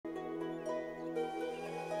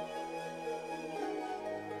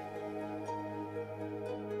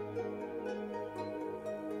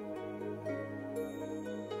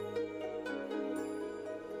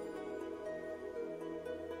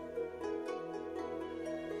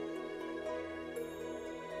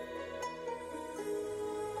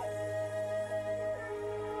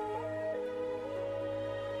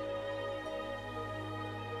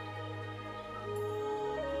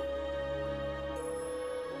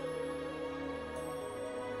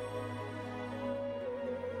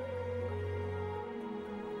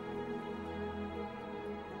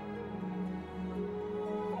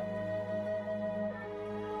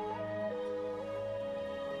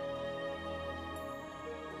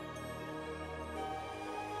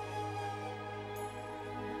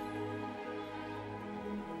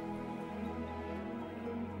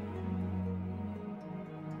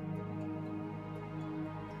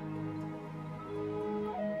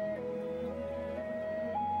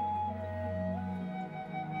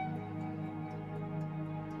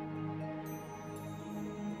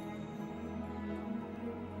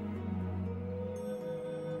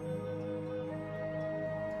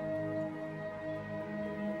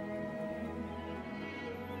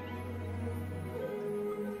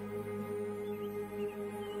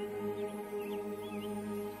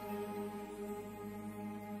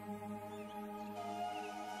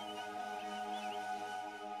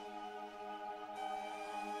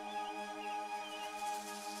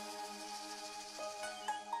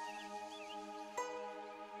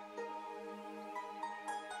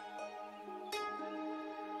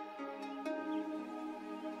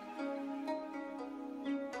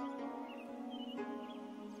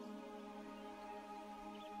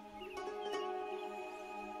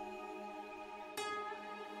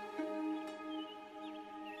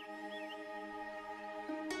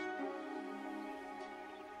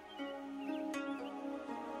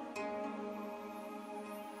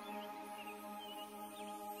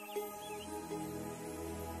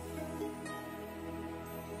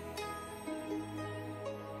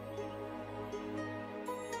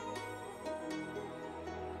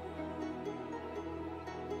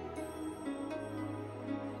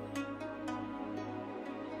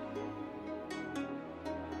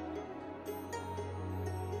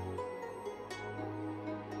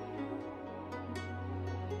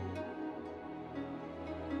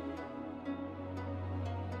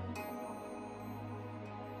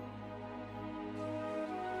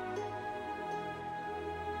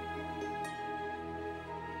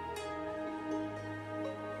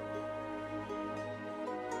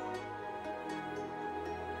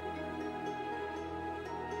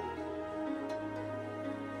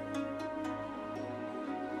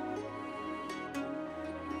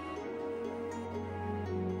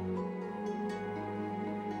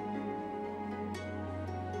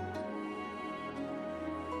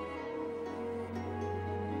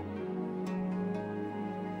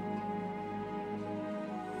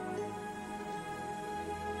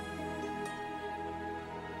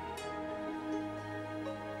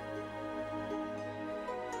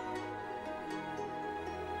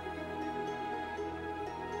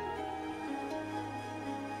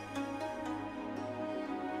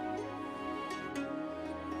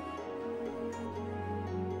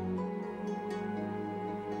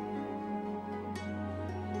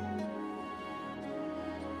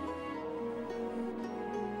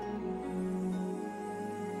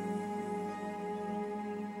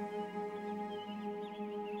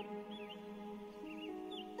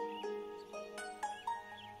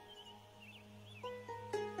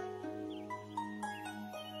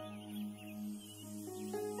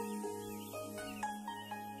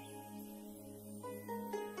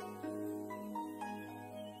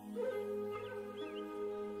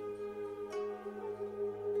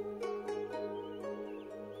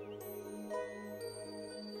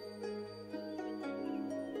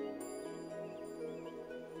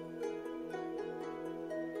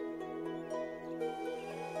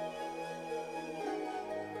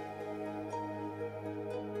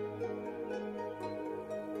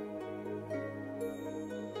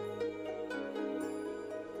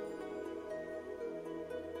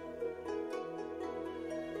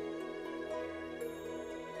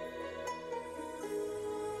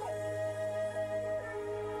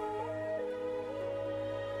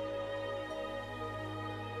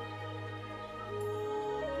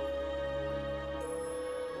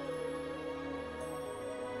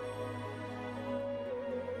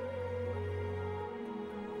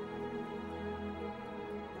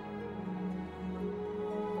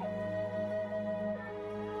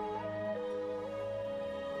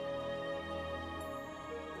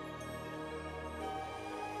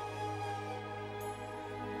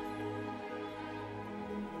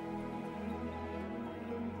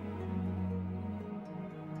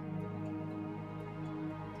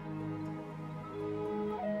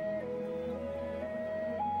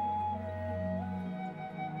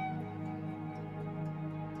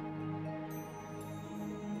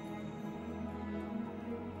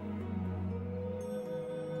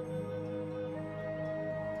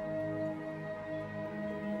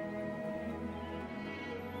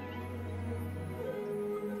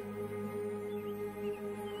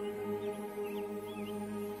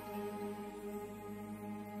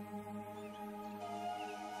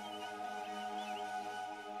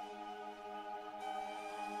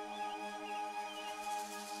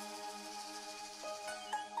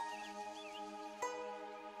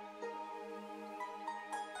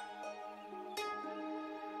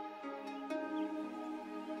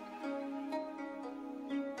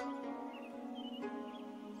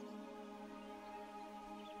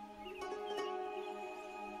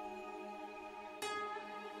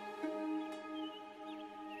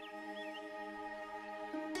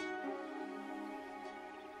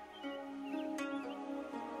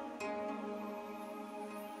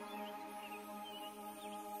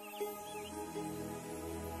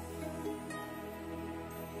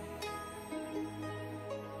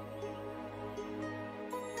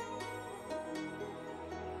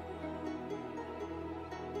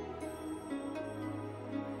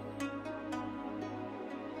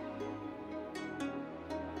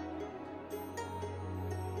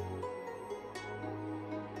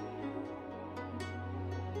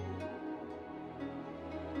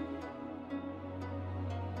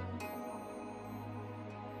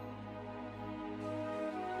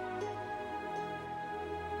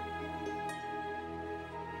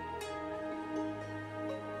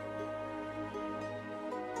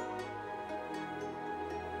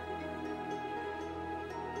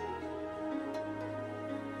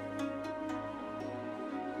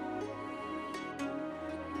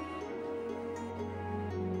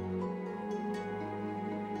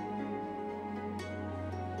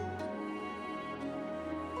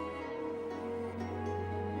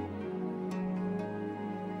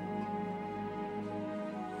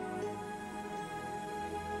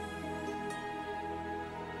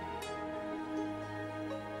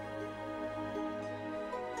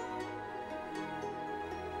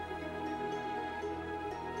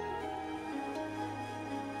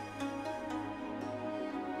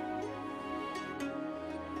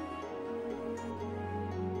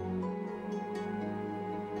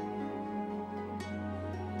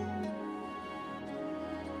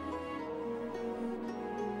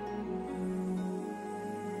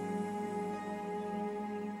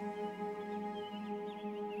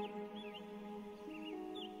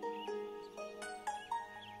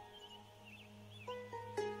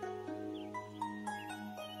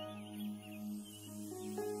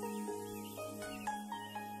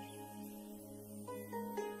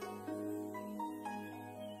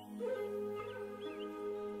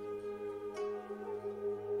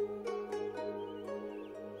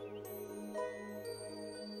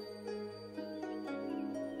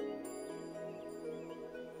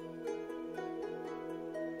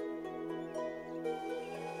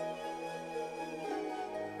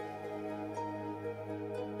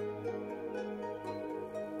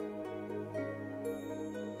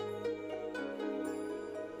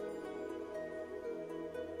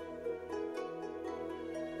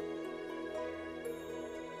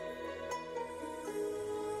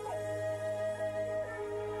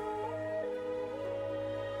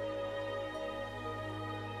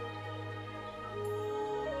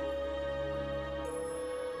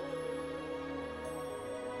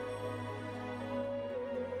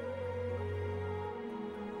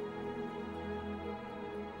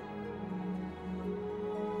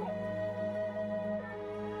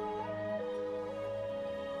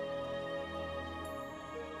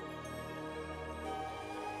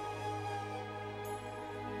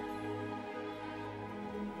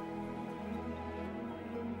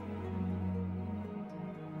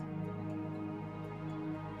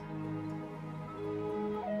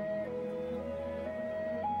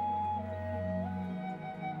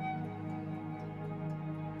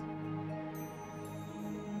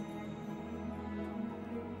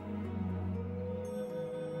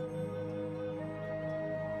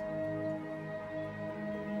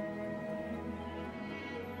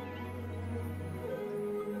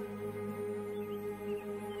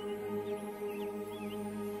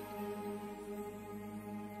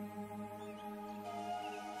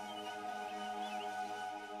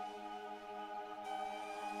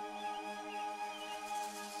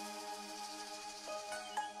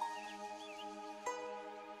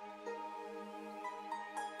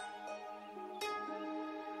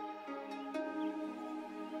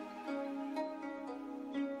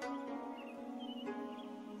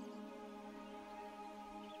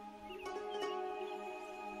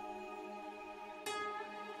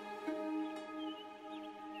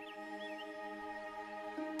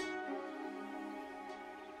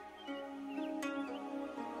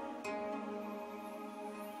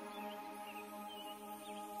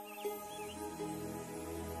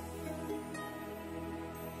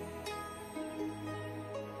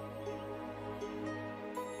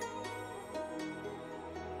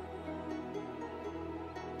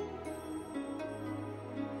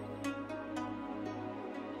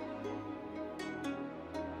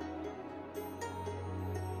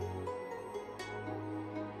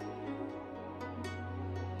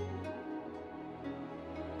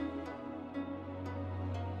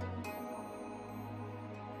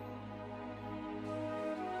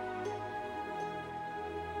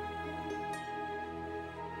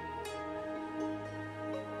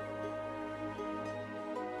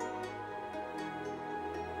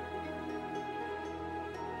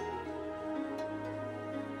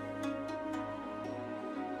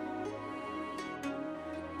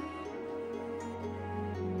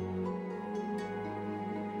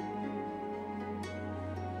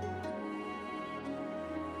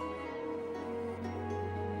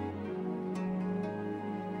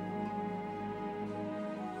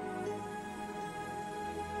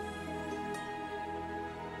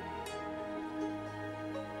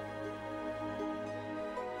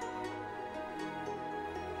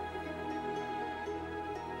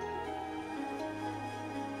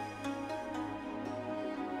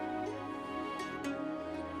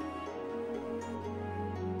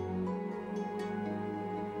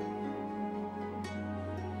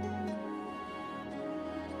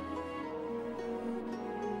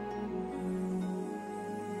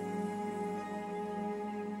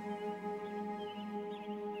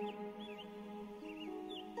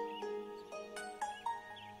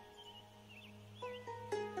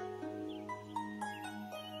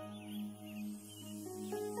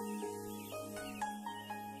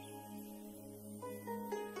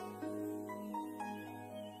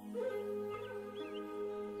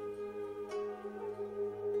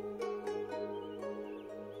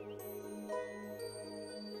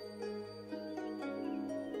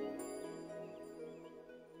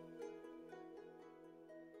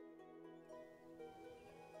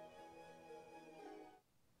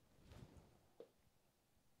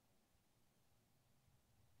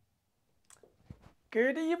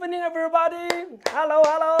Good evening, everybody. Hello,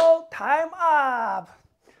 hello. Time up.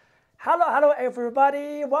 Hello, hello,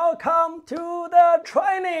 everybody. Welcome to the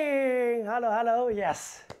training. Hello, hello.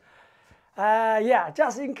 Yes. Yeah,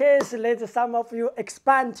 just in case let some of you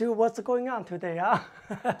expand to what's going on today. Huh?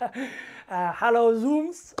 Hello,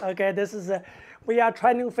 Zooms. Okay, this is we are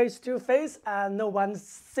training face to face, and no one's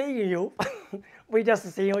seeing you. We just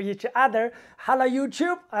see each other. Hello,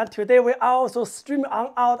 YouTube. And today we also stream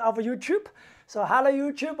on out of YouTube. So hello,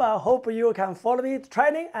 YouTube. I hope you can follow me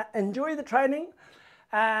training and enjoy the training.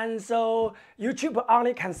 And so YouTube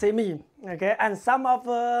only can see me, okay? And some of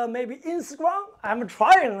maybe Instagram, I'm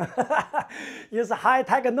trying use high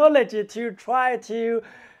technology to try to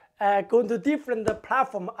go to different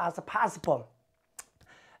platform as possible.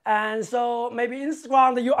 And so maybe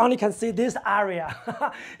Instagram, you only can see this area.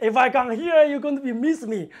 If I come here, you're going to be miss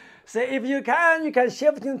me. So if you can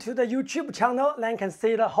shift into the YouTube channel, then you can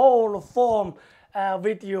see the whole form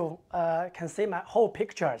video, can see my whole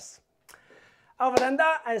pictures. Other than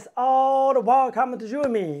that, it's all welcome to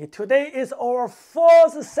join me. Today is our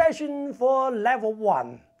fourth session for level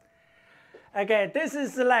 1. Okay, this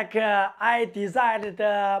is like I designed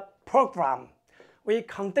the program. We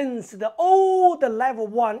condensed all the level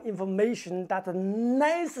 1 information that are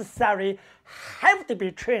necessary, have to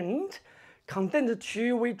be trained, condensed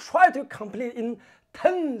to, we try to complete in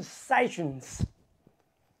 10 sessions.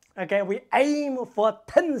 Okay, we aim for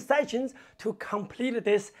 10 sessions to complete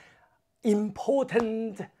this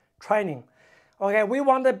important training. Okay, we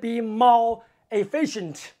want to be more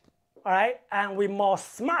efficient, all right, and we more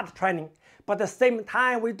smart training, but at the same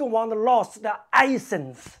time we don't want to lose the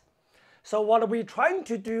essence. So what we're trying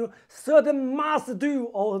to do, certain must do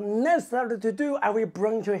or necessary to do, and we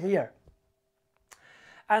bring to here.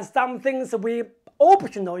 And some things we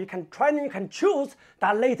optional, you can choose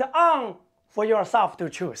that later on for yourself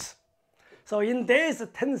to choose. So in these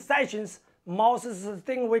 10 sessions, most of the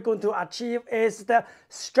thing we're going to achieve is the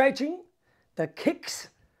stretching, the kicks,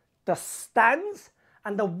 the stance,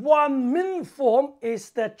 and the one main form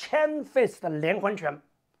is the chain fist, the 连环拳.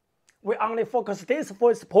 We only focus this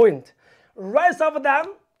first point. Rest of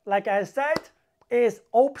them, like I said, is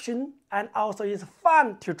option and also is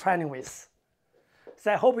fun to training with.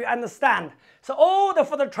 So I hope you understand. So all the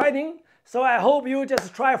further training, so I hope you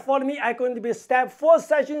just try follow me. I'm going to be step 4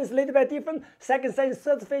 sessions, a little bit different. Second session,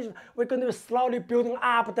 third session, we're going to be slowly building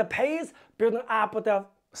up the pace, building up the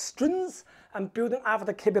strength, and building up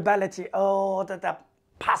the capability, all the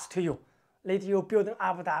pass to you. Let you building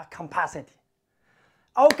up the capacity.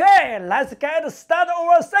 Okay, let's get started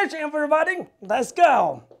our session, everybody. Let's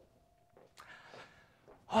go.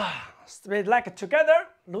 Straight leg together,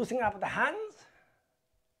 loosening up the hands.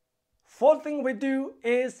 Fourth thing we do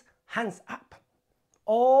is hands up.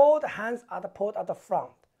 All the hands are put at the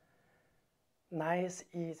front. Nice,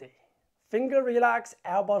 easy. Finger relax,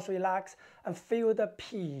 elbows relax, and feel the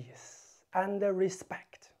peace and the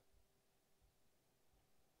respect.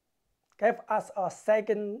 Give us a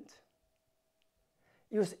second.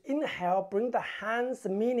 Use inhale, bring the hands,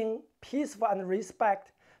 meaning peaceful and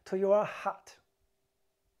respect, to your heart.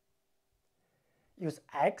 Use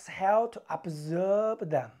exhale to observe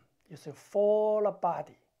them. Use your full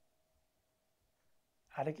body.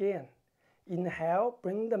 And again, inhale,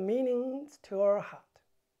 bring the meanings to your heart.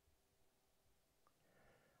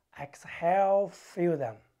 Exhale, feel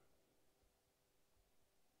them.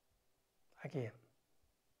 Again.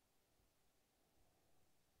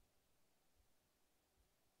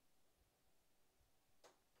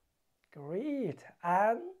 Great,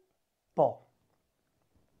 and ball.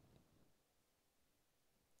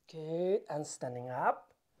 Good, and standing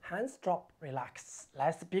up, hands drop, relax.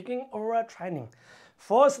 Let's begin our training.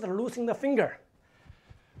 First, loosen the finger.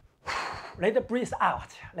 Let the breath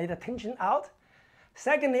out, let the tension out.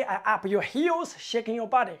 Secondly, up your heels, shaking your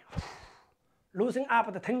body. Loosen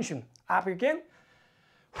up the tension, up again.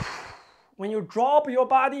 When you drop your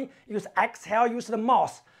body, use exhale, use the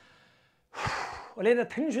mouth. Let the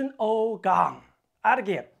tension all gone. And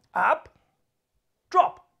again, up,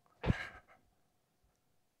 drop,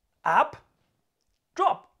 up,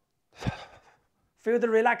 drop. Feel the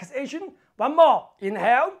relaxation. One more.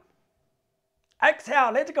 Inhale,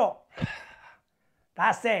 exhale, let it go.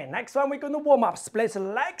 That's it. Next one, we're going to warm up. Split the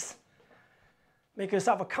legs. Make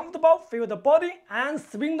yourself comfortable. Feel the body and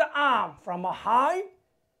swing the arm from high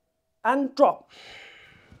and drop.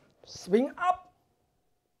 Swing up,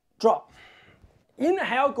 drop.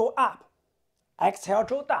 Inhale, go up. Exhale,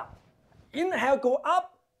 go down. Inhale, go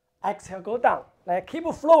up. Exhale, go down. Like keep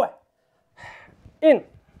flowing. In.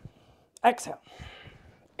 Exhale.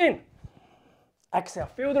 In. Exhale.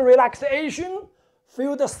 Feel the relaxation.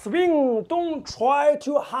 Feel the swing. Don't try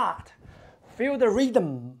too hard. Feel the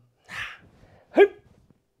rhythm.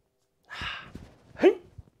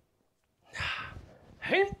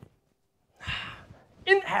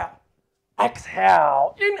 Inhale.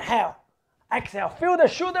 Exhale. Inhale. Exhale. Feel the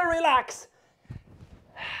shoulder relax.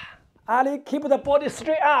 Ali, keep the body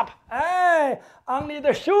straight up. Hey, only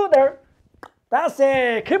the shoulder. That's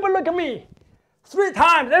it. Keep a look at me. 3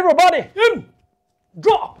 times, everybody. In,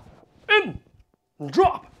 drop, in,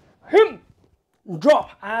 drop, in,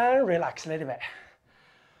 drop, and relax a little bit.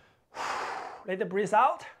 Let it breathe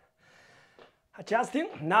out. Adjusting.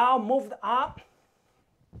 Now move the arm.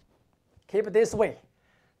 Keep it this way.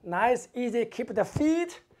 Nice, easy. Keep the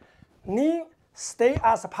feet, knee, stay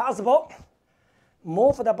as possible.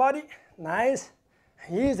 Move the body. Nice,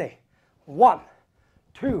 easy. 1,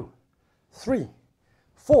 2, 3,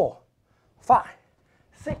 4, 5,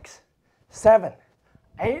 6, 7,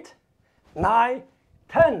 8, 9,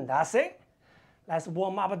 10. That's it. Let's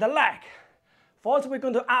warm up the leg. First, we're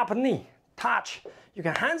going to up knee, touch. You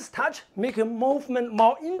can hands touch, make your movement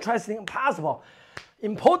more interesting and possible.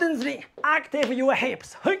 Importantly, active your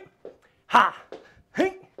hips. Hey, ha,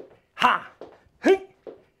 hey, ha, hey,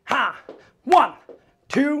 ha. 1,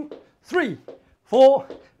 2, 3, 4,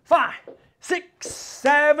 5, 6,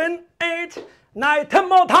 7, 8, 9, 10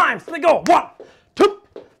 more times. Let's go. 1, 2,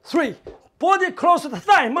 3. Body close to the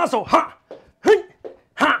thigh muscle. Ha, hey,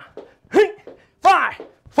 ha, hey. 5,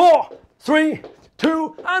 4, 3,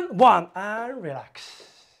 2, and 1. And relax.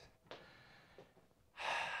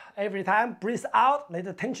 Every time, breathe out, let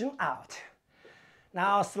the tension out.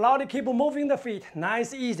 Now slowly keep moving the feet.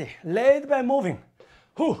 Nice, easy. Lead by moving.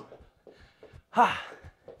 Whew. Ha.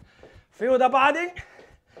 Feel the body.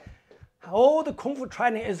 All the Kung Fu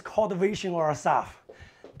training is called vision or self.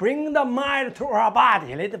 Bring the mind to our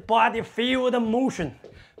body. Let the body feel the motion.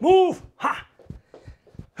 Move. Ha.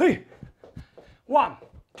 Hey. 1,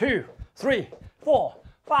 2, 3, 4,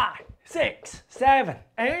 5, 6, 7,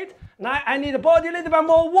 8, 9. I need the body a little bit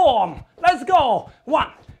more warm. Let's go.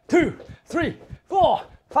 1, 2, 3, 4,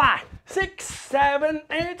 5, 6, 7,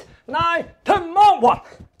 8, 9, 10 more. 1,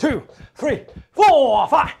 2, 3, 4,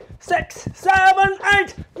 5, 6, 7,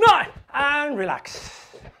 8, 9. And relax.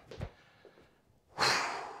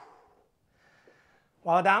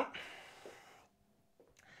 Well done.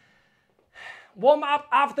 Warm up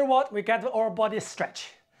afterward, we get our body stretch.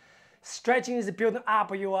 Stretching is building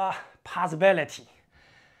up your possibility.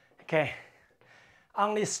 Okay,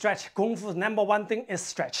 only stretch. Kung Fu's #1 thing is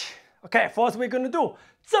stretch. Okay, first we're going to do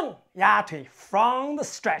正压腿 from the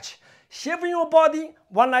stretch. Shift your body,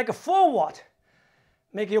 one leg forward.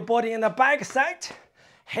 Make your body in the back side.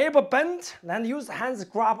 Hip bend, then use hands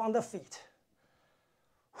grab on the feet.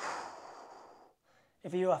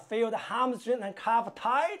 If you feel the hamstring and calf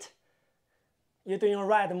tight, you're doing the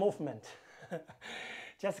right movement.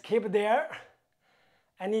 Just keep there.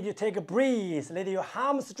 I need you to take a breathe. Let your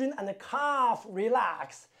hamstring and the calf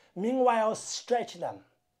relax. Meanwhile, stretch them.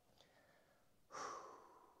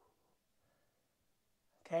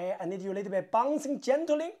 Okay, I need you a little bit bouncing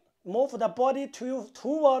gently. Move the body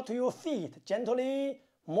toward your feet. Gently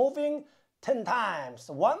moving 10 times.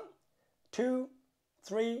 1, 2,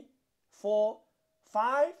 3, 4,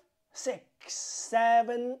 5, 6,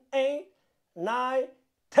 7, 8, 9,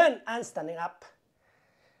 10. And standing up.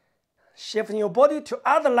 Shifting your body to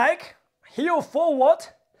other leg. Heel forward.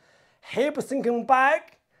 Hip sinking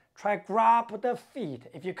back. Try grab the feet.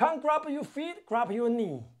 If you can't grab your feet, grab your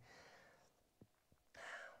knee.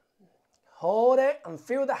 Hold it and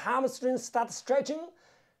feel the hamstrings start stretching.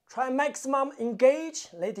 Try maximum engage.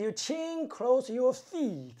 Let your chin close your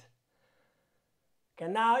feet.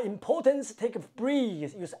 Okay, now importance, take a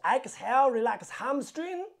breathe. Use exhale, relax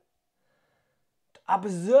hamstring.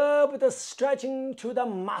 Observe the stretching to the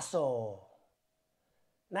muscle.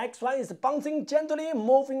 Next one is bouncing gently,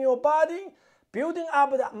 moving your body, building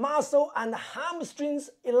up the muscle and hamstrings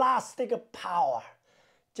elastic power.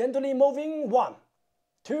 Gently moving 1,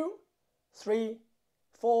 2, 3,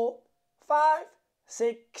 4, 5,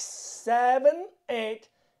 6, 7, 8,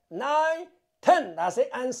 9, 10. That's it,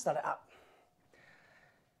 and start up.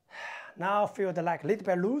 Now feel the leg a little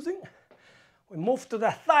bit loosening. We move to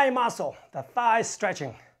the thigh muscle, the thigh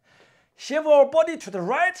stretching. Shift our body to the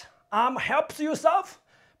right, arm helps yourself.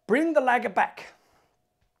 Bring the leg back.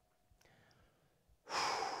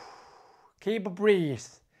 Keep breathe.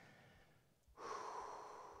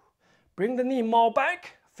 Bring the knee more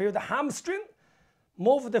back. Feel the hamstring.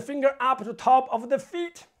 Move the finger up to the top of the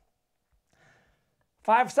feet.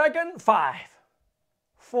 5 seconds. 5,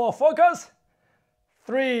 4, focus.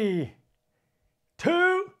 3,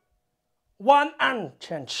 2, 1, and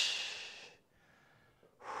change.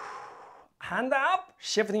 hand up,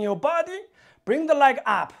 shifting your body, bring the leg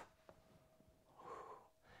up.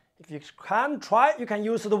 If you can't try, you can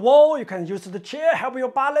use the wall, you can use the chair, help your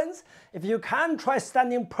balance. If you can't, try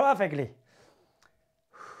standing perfectly.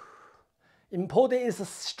 Important is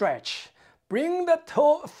stretch. Bring the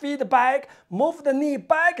feet back, move the knee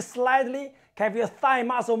back slightly, keep your thigh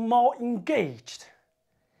muscle more engaged.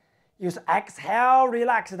 Use exhale,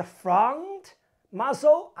 relax the front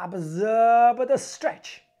muscle, absorb the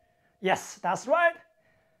stretch. Yes, that's right.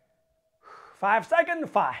 5 seconds,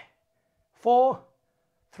 5, 4,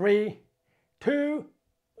 3, 2,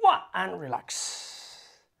 1, and relax.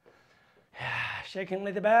 Shaking a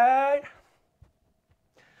little bit.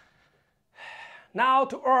 Now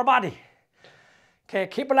to our body. Okay,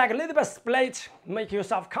 keep like a little bit split, make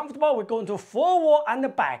yourself comfortable. We're going to forward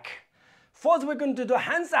and back. First, we're going to do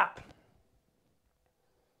hands up.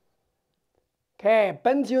 Okay,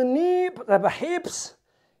 bend your knee, the hips,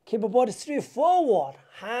 keep your body straight forward.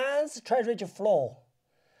 Hands try to reach the floor.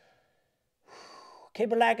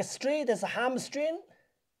 Keep your leg straight as a hamstring.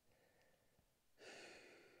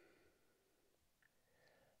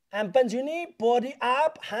 And bend your knee, body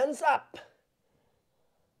up, hands up.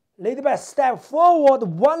 Little bit step forward,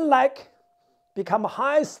 one leg, become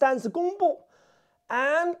high stance gongbu,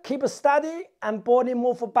 and keep steady and body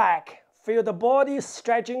move back. Feel the body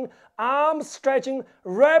stretching, arms stretching,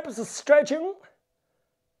 ribs stretching.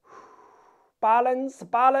 Balance,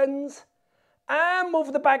 balance, and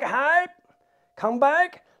move the back high. Come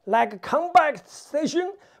back, leg come back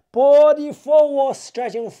station, body forward,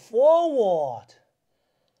 stretching forward.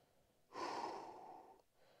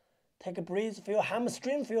 Take a breath, feel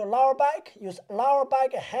hamstring, feel lower back. Use lower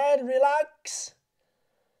back, head relax.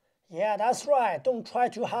 Yeah, that's right. Don't try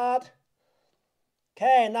too hard.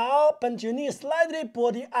 Okay, now bend your knee slightly,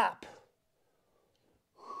 body up.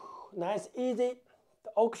 Nice, easy. The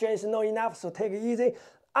oxygen is not enough, so take it easy.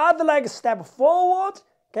 Other leg step forward,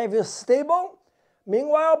 keep it stable.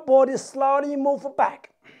 Meanwhile, body slowly move back.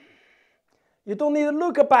 You don't need to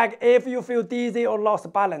look back if you feel dizzy or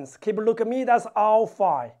lost balance. Keep a look at me, that's all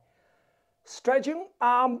fine. Stretching,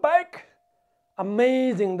 arm back.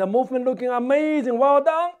 Amazing, the movement looking amazing, well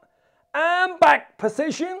done. And back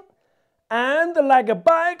position. And the leg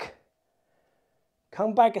back.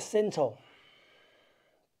 Come back center.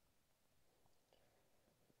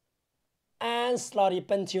 And slowly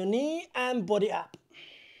bend your knee and body up.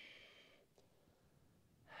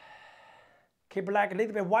 Keep leg a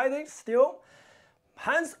little bit wider still.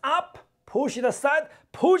 Hands up, push the side,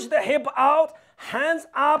 push the hip out. Hands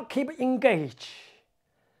up, keep engaged.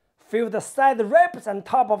 Feel the side ribs and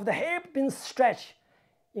top of the hip being stretched,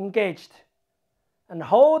 engaged. And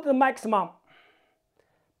hold the maximum.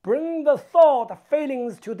 Bring the thought,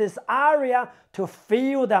 feelings to this area to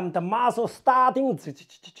feel them, the muscle starting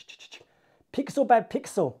pixel by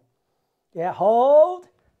pixel. Yeah, hold.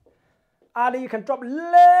 Ali, you can drop a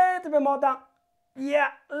little bit more down. Yeah,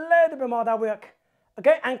 a little bit more, that work.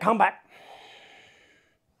 Okay, and come back.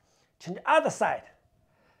 Change the other side.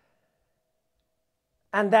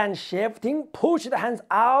 And then shifting, push the hands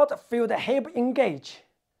out, feel the hip engage.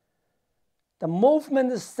 The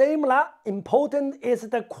movement is similar, important is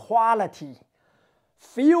the quality.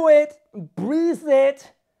 Feel it, breathe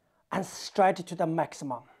it, and stretch to the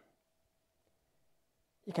maximum.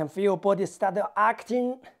 You can feel body start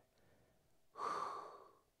acting.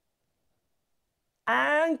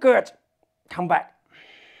 And good. Come back.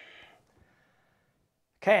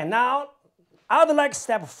 Okay, now other leg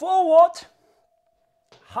step forward.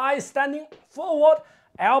 High standing forward,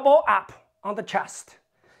 elbow up on the chest.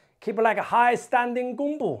 Keep like a high standing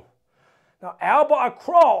gongbu. Now elbow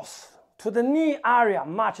across to the knee area,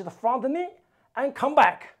 match the front knee, and come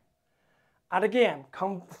back. And again,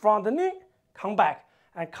 come front knee, come back.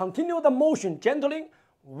 And continue the motion gently.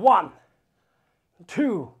 1,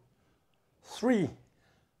 2, 3,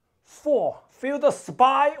 4. Feel the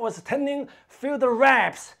spine was turning, feel the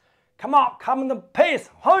reps. Come on, come in the pace.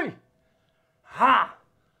 Hey, ha,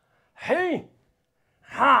 hey,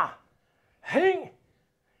 ha, hey,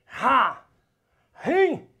 ha,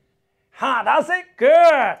 hey, ha. That's it.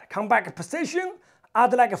 Good. Come back position.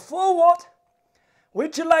 Other leg forward.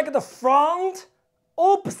 Which leg the front?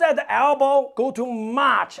 Opposite elbow. Go to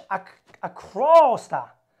march across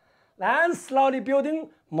that. Then slowly building.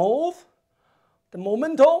 Move. The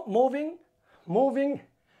momentum moving. Moving.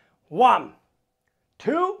 1,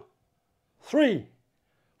 2, 3,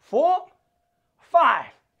 4, 5.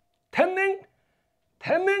 Turning.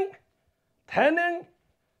 Turning. Turning.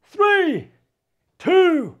 3,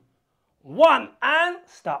 2, 1, and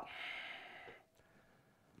stop.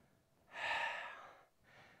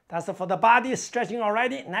 That's for the body stretching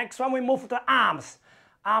already. Next one, we move to the arms.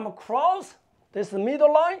 Arm cross, this is the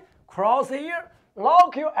middle line, cross here,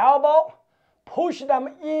 lock your elbow, push them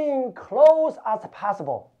in close as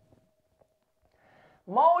possible.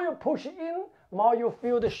 More you push in, more you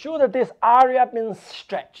feel the shoulder, this area being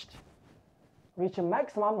stretched. Reach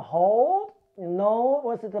maximum, hold, you know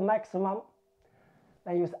what's the maximum.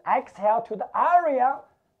 Then use exhale to the area,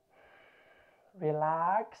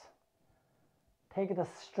 relax, take the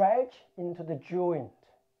stretch into the joint.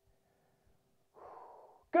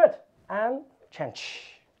 Good, and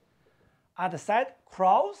change. Other side,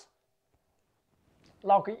 cross,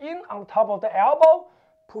 lock in on top of the elbow,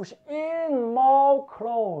 push in more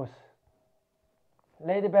close.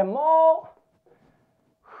 Little bit more,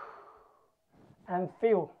 and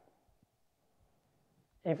feel.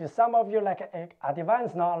 If some of you like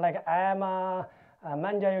advanced now, like Emma,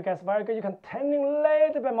 Manja, you guys very good, you can turning a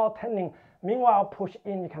little bit more turning. Meanwhile, push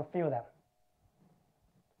in, you can feel them.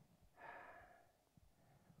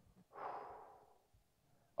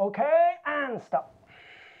 Okay, and stop.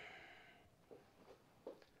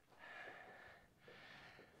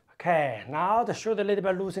 Okay, now the shoulder a little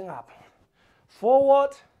bit loosen up.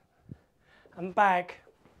 Forward and back.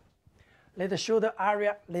 Let the shoulder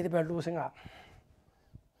area a little bit loosen up.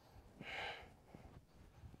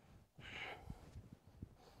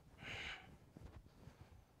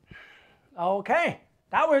 Okay,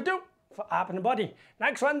 that will do for upper body.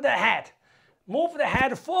 Next one, the head. Move the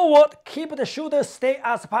head forward, keep the shoulder stay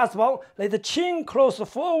as possible. Let the chin close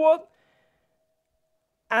forward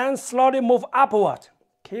and slowly move upward.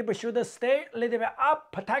 Keep the shoulder stay a little bit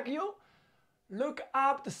up, protect you. Look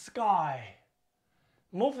up the sky.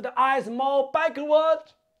 Move the eyes more backward.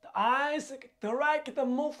 The eyes direct the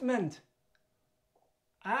movement.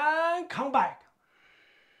 And come back.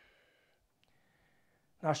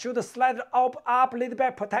 Now shoulder slightly up a little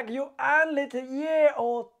bit, protect you, and let the ear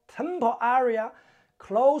or temple area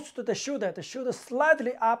close to the shoulder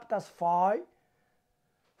slightly up, that's fine.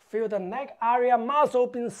 Feel the neck area muscle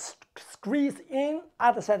being squeezed in,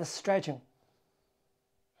 other side stretching.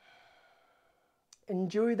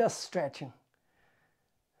 Enjoy the stretching.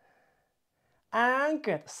 And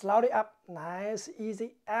good, slowly up, nice,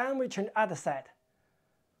 easy, and we turn the other side.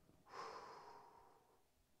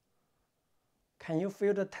 Can you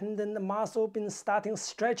feel the tendon, the muscle been starting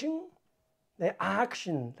stretching? The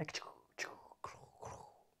action, like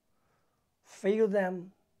feel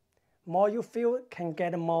them. More you feel, can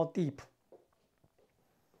get more deep.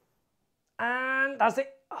 And that's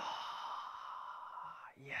it.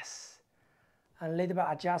 Yes. A little bit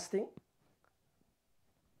adjusting.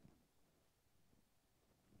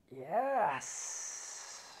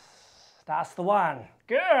 Yes. That's the one.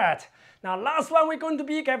 Good. Now last one, we're going to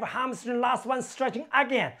be give hamstring, last one stretching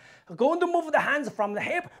again. We're going to move the hands from the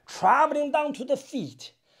hip, traveling down to the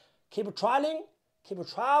feet. Keep traveling,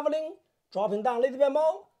 dropping down a little bit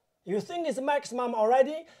more. You think it's maximum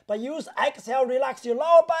already, but use exhale, relax your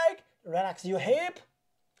lower back, relax your hip.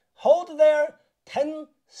 Hold there 10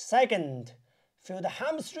 seconds. Feel the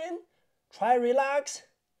hamstring, try relax.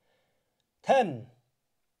 10,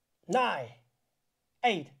 9,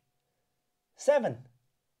 8, 7,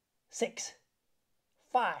 6,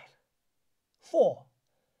 5, 4,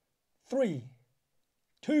 3,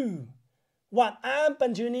 2, 1. And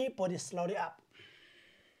bend your knee, body slowly up.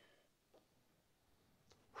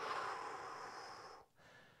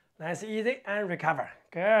 Nice, easy, and recover.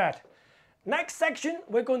 Good. Next section,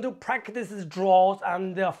 we're going to practice draws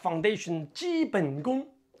and the foundation 基本功.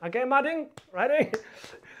 Okay, Martin, ready?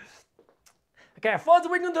 Okay, first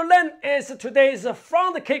we're going to learn is today's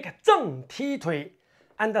front kick 正踢腿.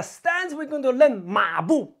 And the stance we're going to learn 马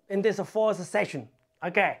步 in this first session.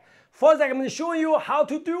 Okay, first I'm going to show you how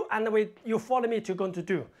to do, and you follow me to going to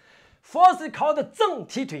do. First it's called 正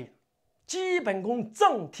踢腿. 基本功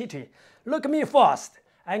正踢腿. Look at me first.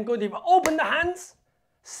 I'm going to open the hands,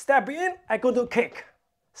 step in, I'm going to kick.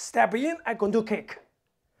 Step in, I'm going to kick.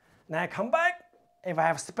 Now I come back. If I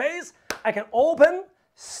have space, I can open,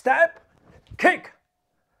 step, kick,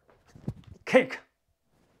 kick.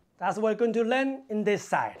 That's what we're going to learn in this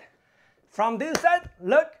side. From this side,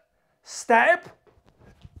 look, step,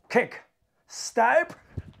 kick, step,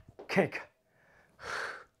 kick.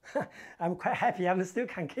 I'm quite happy I'm still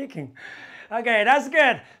kicking. Okay, that's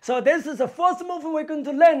good. So this is the first move we're going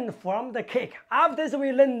to learn from the kick. After this,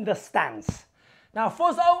 we learn the stance. Now,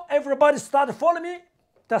 first of all, everybody start follow me.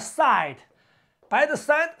 The side. By the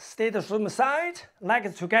side, stay the same side,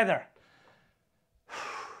 legs together.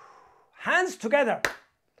 Hands together.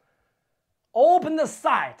 Open the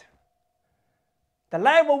side. The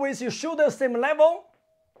level with your shoulder, same level.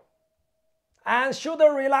 And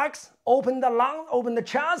shoulder relax, open the lung, open the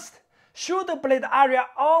chest. Shoulder blade area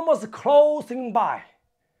almost closing by.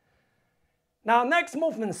 Now next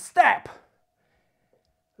movement, step.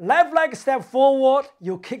 Left leg step forward,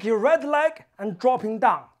 you kick your right leg and dropping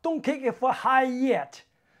down. Don't kick it for high yet.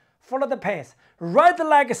 Follow the pace. Right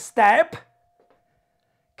leg step,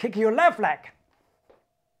 kick your left leg.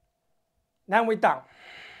 Then we down.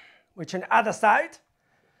 We turn the other side,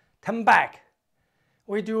 turn back.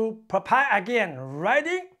 We do prepare again.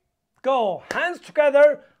 Ready? Go. Hands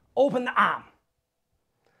together, open the arm.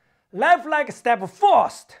 Left leg step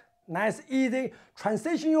first. Nice, easy.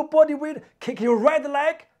 Transition your body weight, kick your right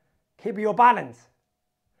leg, keep your balance.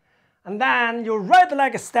 And then your right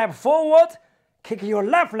leg step forward, kick your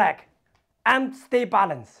left leg, and stay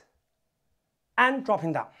balanced. And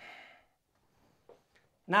dropping down.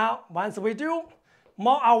 Now, once we do,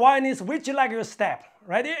 more awareness which leg you step.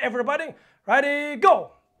 Ready, everybody? Ready,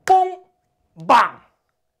 go. Boom, bang.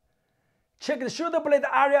 Check the shoulder blade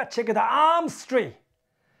area, check the arm straight.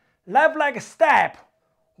 Left leg step.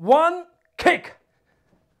 One, kick.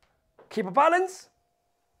 Keep balance.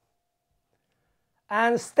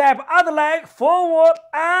 And step other leg forward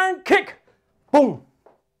and kick. Boom.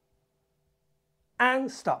 And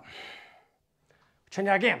stop. Change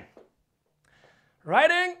again.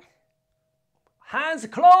 Riding. Hands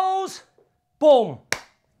close. Boom.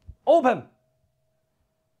 Open.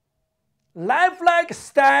 Left leg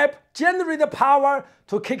step. Generate the power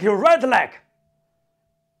to kick your right leg.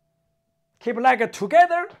 Keep leg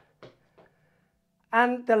together.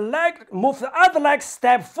 And the leg, move the other leg,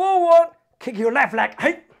 step forward, kick your left leg.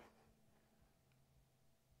 Hey.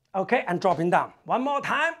 Okay, and dropping down. One more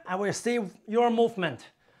time, I will see your movement.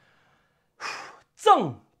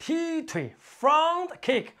 正踢腿, front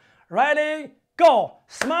kick. Ready, go.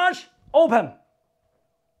 Smash, open.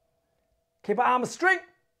 Keep arm straight.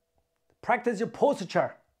 Practice your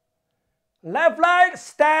posture. Left leg,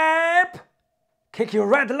 step. Kick your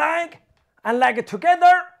right leg and leg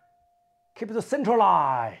together. Keep the central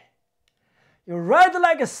line. Your right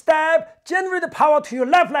leg step, generate the power to your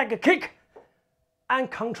left leg kick, and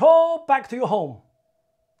control back to your home.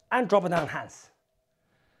 And drop down hands.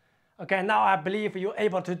 Okay, now I believe you're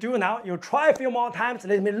able to do now. You try a few more times.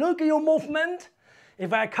 Let me look at your movement.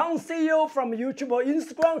 If I can't see you from YouTube or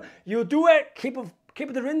Instagram, you do it.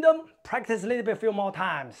 Keep the rhythm. Practice a little bit, few more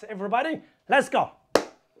times. Everybody, let's go.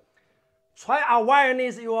 Try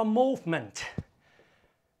awareness your movement.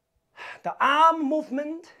 The arm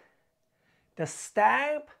movement, the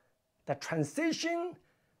step, the transition,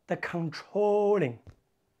 the controlling.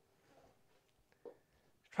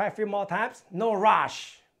 Try a few more times. No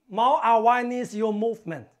rush. More awareness your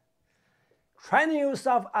movement. Training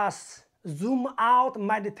yourself as zoom out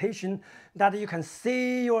meditation that you can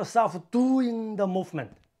see yourself doing the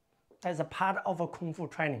movement. That's a part of a Kung Fu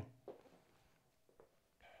training.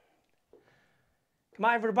 Come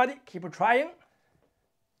on, everybody, keep trying.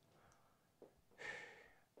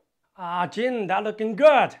 Jin, that's looking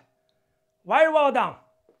good. Very well done.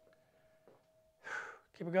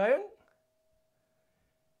 Keep going.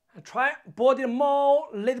 And try body more,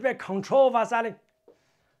 little bit control, Vasali.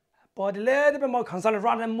 Body a little bit more control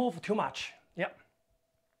rather than move too much. Yep.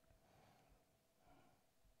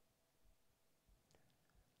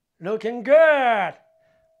 Looking good.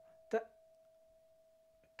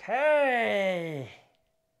 Okay.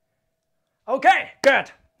 Okay,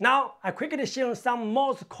 good. Now, I quickly share some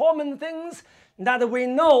most common things that we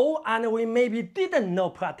know and we maybe didn't know,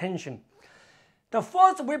 pay attention. The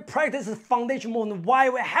first we practice foundation movement. Why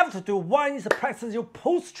we have to do? One is practice your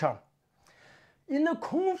posture. In the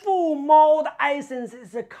Kung Fu mode, essence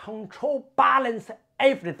is a control, balance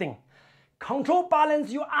everything. Control,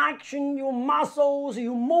 balance your action, your muscles,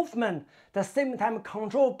 your movement. At the same time,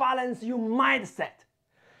 control, balance your mindset.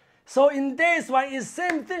 So in this one, it's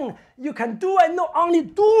same thing. You can do it, not only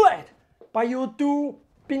do it, but you do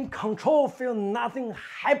being control, feel nothing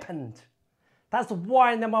happened. That's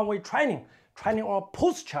why number one, we're training our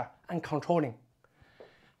posture and controlling.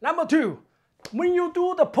 Number two, when you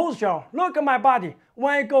do the posture, look at my body.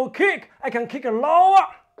 When I go kick, I can kick lower.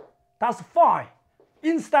 That's fine.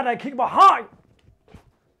 Instead, I kick high.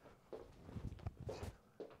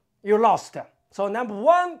 You lost. So number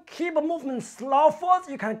one, keep a movement slow first.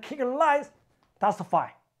 You can kick light. That's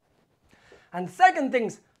fine. And second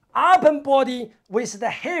things, upper body with the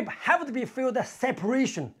hip have to be feel the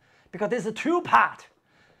separation because there's a two part.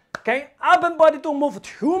 Okay, upper body don't move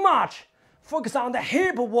too much. Focus on the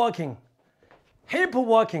hip working. Hip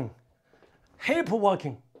working. Hip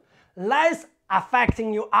working. Less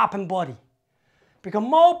affecting your upper body. Because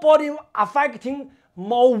more body affecting,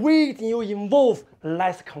 more weight you involve,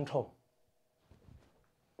 less control.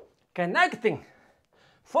 Okay, next thing,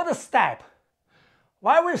 for the step,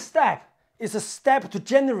 why we step is a step to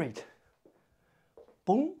generate.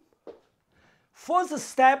 Boom. First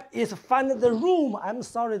step is find the room. I'm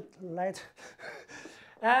sorry, light.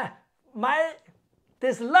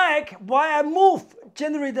 This leg, while I move,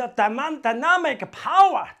 generate the dynamic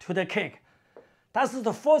power to the kick. That's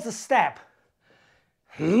the first step.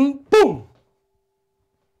 Boom.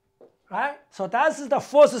 Right? So that's the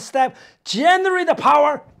first step. Generate the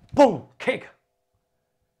power. Boom. Kick.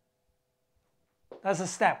 That's a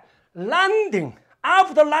step. Landing.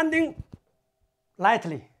 After landing,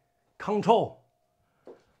 lightly control.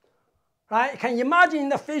 Right? You can imagine in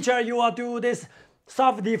the future you will do this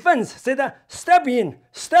self-defense. Say that step in,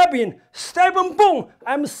 step in, step in, boom.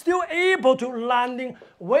 I'm still able to landing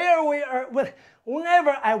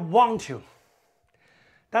whenever I want to.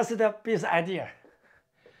 That's the basic idea.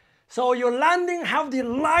 So your landing have the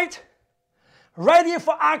light, ready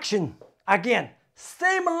for action. Again,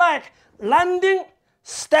 same leg, landing,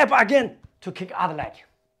 step again to kick other leg.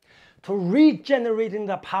 To regenerating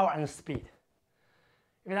the power and speed.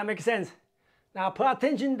 If that makes sense. Now pay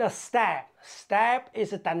attention to the step. Step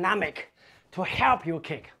is dynamic to help you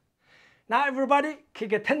kick. Now everybody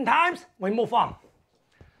kick it 10 times, we move on.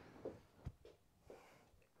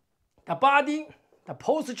 The body, the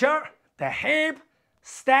posture, the hip,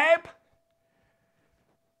 step.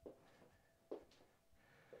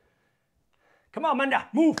 Come on, Amanda,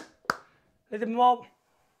 move. Little more.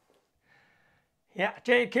 Yeah,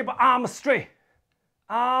 Jay, keep arms straight.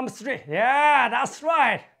 Arms straight. Yeah, that's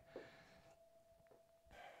right.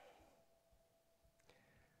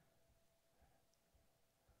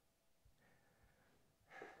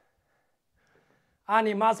 And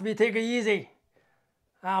it must be taken easy.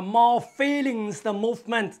 More feelings the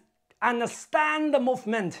movement, understand the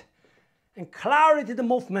movement, and clarity the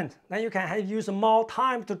movement. Then you can use more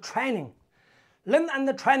time to training. Learn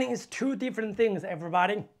and training is two different things,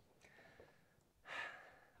 everybody.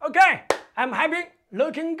 Okay, I'm happy.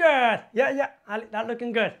 Looking good. Yeah, that's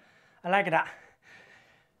looking good. I like that.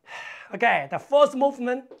 Okay, the first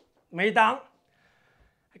movement, 没done.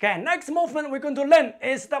 Okay, next movement we're going to learn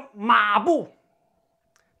is the 马步.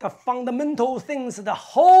 The fundamental things, the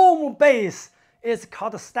home base is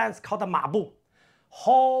called the stance, called the 马步.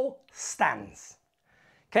 Whole stance.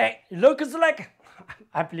 Okay, it looks like,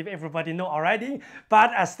 I believe everybody know already, but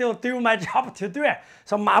I still do my job to do it.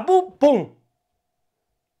 So 马步, boom.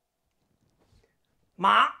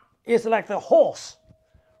 马 is like the horse.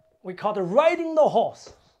 We call it riding the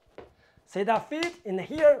horse. See that feet in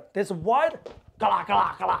here, this wide, gala,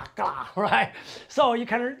 gala, gala, gala, right? So you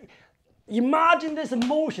can imagine this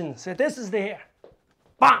motion. So this is the here.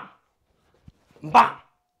 Bang, bang,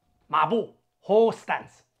 马步, whole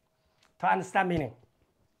stance. To understand meaning.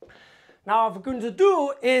 Now what we're going to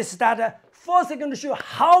do is that first I'm going to show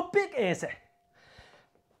how big is it.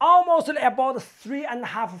 Almost about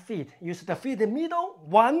 3.5 feet. Use the feet in the middle.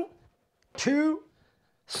 1, 2,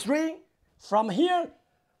 3. From here,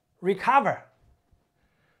 recover.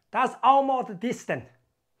 That's almost distant.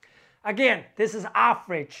 Again, this is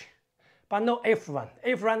average, but no F1.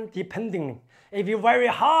 F1 depending. If you're very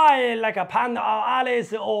high, like a Panda or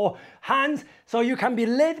Alice or Hans, so you can be a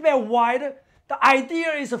little bit wider. The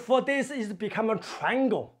idea is for this is to become a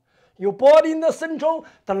triangle. Your body in the center,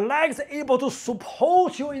 the legs able to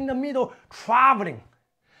support you in the middle, traveling.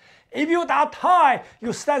 If you're that high,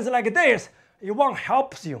 you stand like this, it won't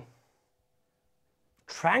help you.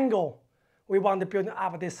 Triangle, we want to build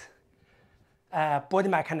up this body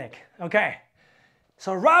mechanic, okay?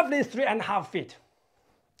 So roughly 3.5 feet.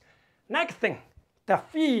 Next thing, the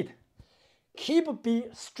feet keep be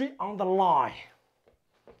straight on the line.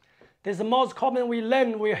 This is the most common we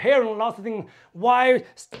learn, we're hearing lots of things, why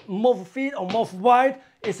move feet or move wide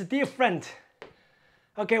is different.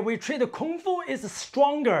 Okay, we treat the Kung Fu is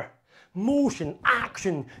stronger. Motion,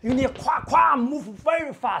 action, you need to move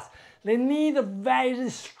very fast. They need a very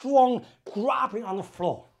strong grabbing on the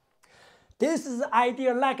floor. This is the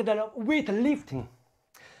idea like the weight lifting.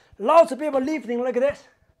 Lots of people lifting like this.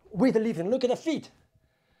 Weight lifting, look at the feet.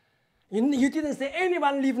 You didn't see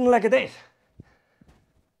anyone lifting like this.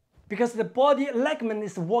 Because the body ligament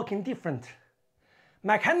is working different.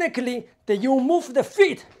 Mechanically, you move the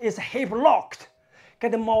feet is hip locked,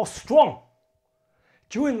 get more strong.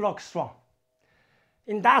 Joint lock strong.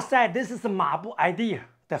 In that side, this is the 马步 idea,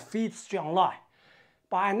 the feet strong line.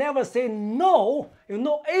 But I never say no, you're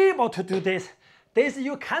not able to do this. This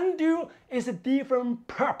you can do is a different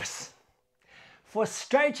purpose. For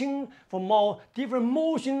stretching, for more different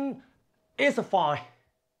motion, is fine.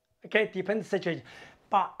 Okay, depends situation.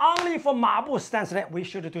 But only for 马步 stance that we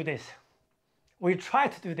should do this. We try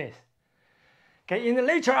to do this. Okay, in the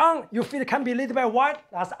later on, your feet can be a little bit wide.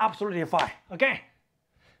 That's absolutely fine. Okay,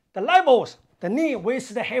 the levels, the knee with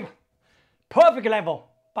the hip, perfect level,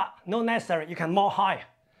 but not necessary. You can more higher.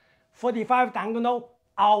 45 diagonal,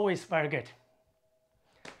 always very good.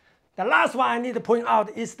 The last one I need to point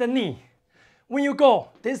out is the knee. When you go,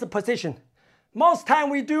 this is the position. Most time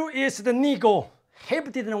we do is the knee go,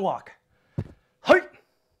 hip didn't work. Hey.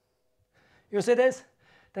 You see this?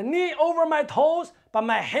 The knee over my toes, but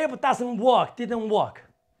my hip doesn't work, didn't work.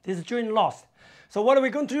 This is joint lost. So what are we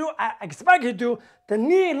going to do? I expect you to do the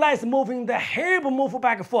knee less moving, the hip move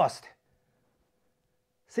back first.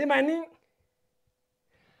 See my knee?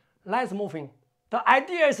 Less moving. The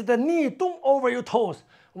idea is the knee don't over your toes.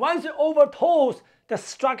 Once you over toes, the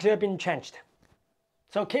structure has been changed.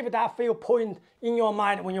 So keep that feel point in your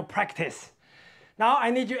mind when you practice. Now I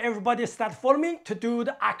need you everybody start following me to do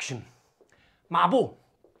the action. 马步.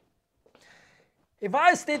 If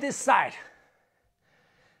I stay this side,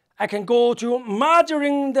 I can go to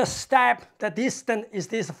measuring the step, the distance is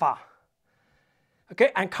this far.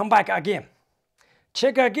 Okay, and come back again.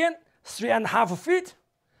 Check again, 3.5 feet,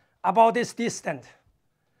 about this distance.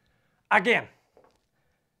 Again,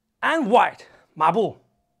 and wide, 马步.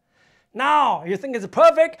 Now, you think it's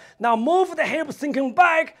perfect. Now move the hip sinking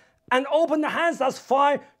back and open the hands, that's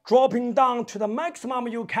fine. Dropping down to the maximum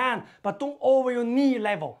you can, but don't over your knee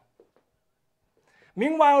level.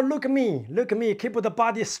 Meanwhile, look at me, keep the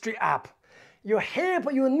body straight up. Your hip,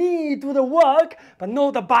 your knee do the work, but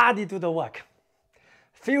not the body do the work.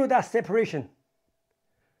 Feel that separation.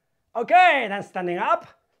 Okay, then standing up.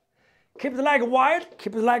 Keep the leg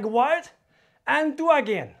wide, and do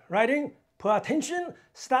again. Ready? Pay attention,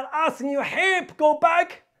 start asking your hip, go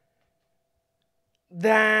back.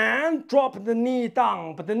 Then drop the knee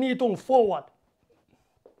down, but the knee don't forward.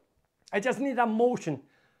 I just need that motion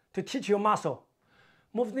to teach your muscle.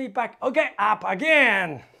 Move the knee back, okay, up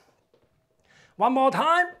again. One more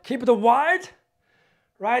time, keep it wide.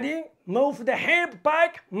 Ready? Move the hip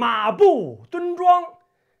back, 马步蹲桩.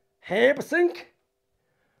 Hip sink.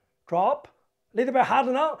 Drop. Little bit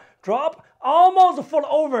harder now. Drop. Almost fall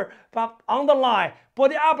over, but on the line.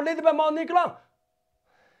 Body up a little bit more, Nicola.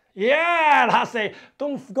 Yeah, that's it.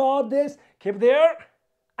 Don't forget this. Keep there.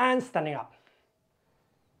 And standing up.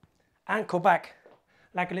 And go back.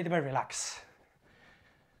 Like a little bit relax.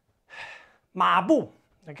 马步.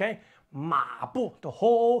 Okay? 马步. The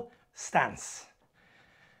whole stance.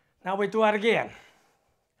 Now we do it again.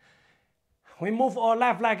 We move our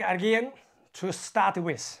left leg again to start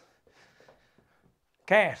with.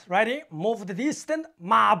 Okay, ready? Move the distance.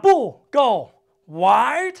 马步, go.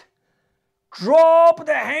 Wide. Drop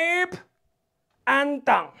the hip and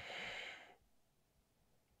down.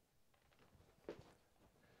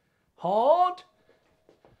 Hold.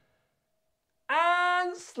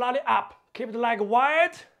 And slightly up. Keep the leg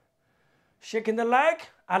wide. Shaking the leg.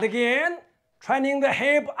 And again. Training the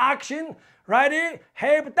hip action. Ready?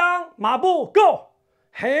 Hip down. 马步, go.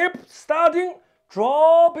 Hip starting.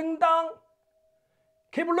 Dropping down.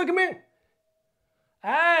 Keep looking at me.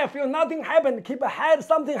 Hey, feel nothing happen. Keep a head,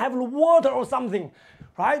 something have water or something.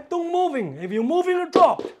 Right? Don't moving. If you're moving,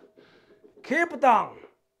 drop. Keep down.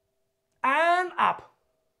 And up.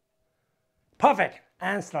 Perfect.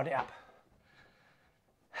 And slowly up.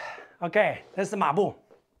 Okay, that's the 马步.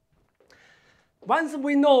 Once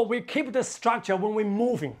we know we keep the structure when we're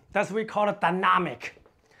moving, that's what we call it dynamic.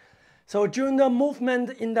 So during the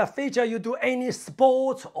movement in the future, you do any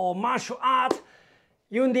sport or martial art,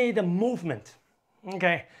 you need movement.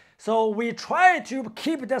 Okay, so we try to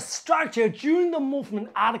keep the structure during the movement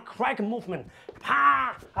at the correct movement.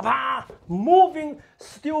 Pa, pa, moving,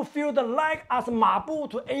 still feel the leg as 马步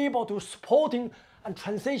to able to supporting and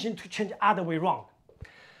transition to change other way around.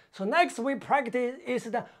 So next we practice is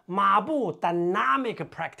the 马步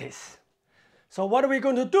dynamic practice. So what we're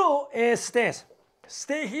going to do is this.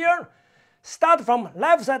 Stay here, start from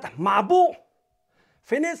left side 马步,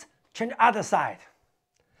 finish, change other side.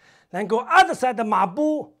 Then go other side 马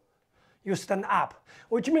步, you stand up.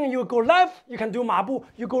 Which means you go left, you can do 马步.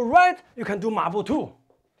 You go right, you can do 马步 too.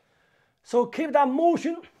 So keep that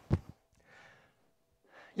motion.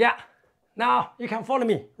 Yeah, now you can follow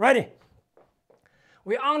me. Ready?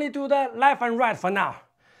 We only do the left and right for now.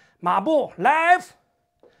 马步, left,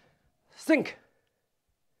 sink,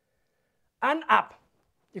 and up.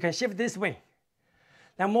 You can shift this way.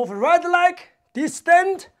 Then move right leg,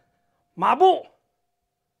 distant, 马步,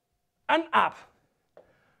 and up.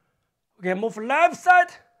 Okay, move left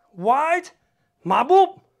side, wide, 马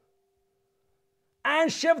步,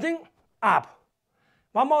 and shifting up.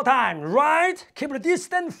 One more time, right, keep the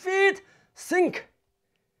distant feet, sink,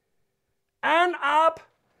 and up,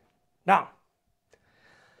 down.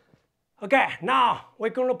 Okay, now we're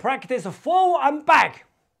going to practice forward and back.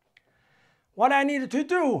 What I need to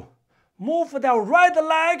do, move the right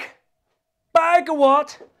leg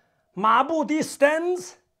backward, 马步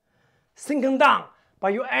distance, sinking down,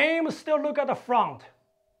 but you aim still look at the front.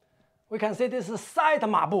 We can say this is side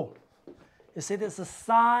马步. You see this is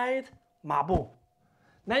side 马步.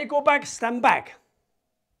 Then you go back, stand back.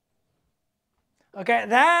 Okay,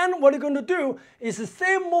 then what you're going to do is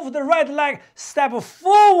same move the right leg, step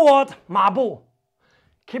forward, 马步.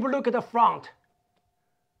 Keep a look at the front.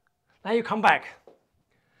 Then you come back.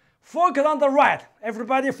 Focus on the right.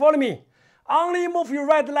 Everybody follow me. Only move your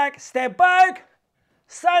right leg, step back,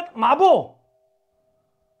 side 马步.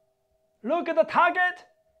 Look at the target,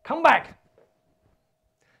 come back.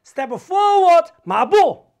 Step forward, 马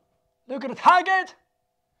步. Look at the target,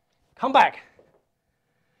 come back.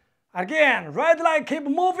 Again, right leg keep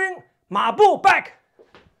moving, 马步 back.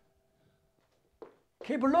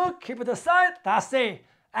 Keep a look, keep the side, that's it.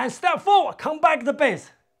 And step forward, come back to the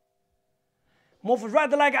base. Move right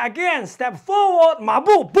leg again, step forward, 马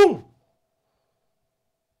步 boom.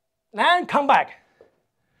 Then come back.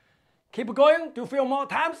 Keep going, do a few more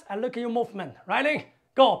times, and look at your movement. Right,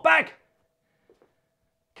 go back.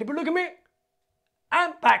 Keep a look at me,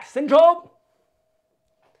 and back, central.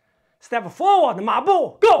 Step forward, 马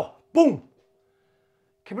步 go, boom.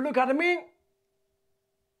 Keep a look at me,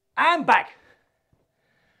 and back.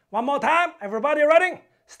 One more time, everybody ready?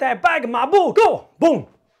 Step back, 马步 go, boom.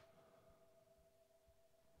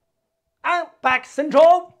 And back,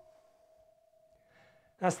 central.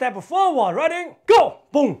 Now step forward, ready, go,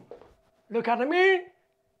 boom. Look at me,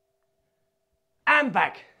 and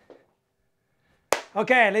back.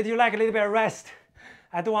 Okay, let you like a little bit of rest.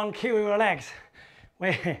 I don't want to kill your legs.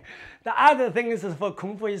 The other thing is for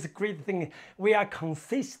Kung Fu is a great thing. We are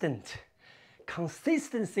consistent.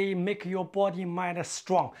 Consistency make your body mind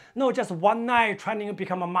strong. Not just one night training to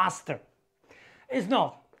become a master. It's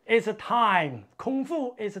not. It's a time. Kung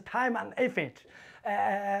Fu is a time and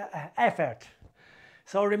effort.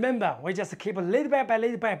 So remember, we just keep a little bit by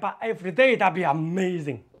little bit, but every day that'll be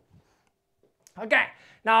amazing. Okay,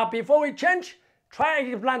 now before we change, try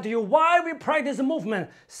to explain to you why we practice movement.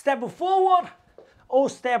 Step forward or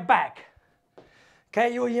step back.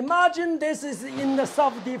 Okay, you imagine this is in the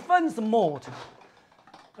self-defense mode.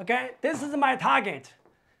 Okay, this is my target.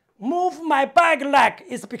 Move my back leg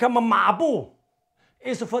is become a 马步.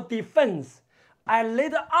 It's for defense. I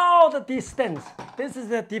let out the distance. This is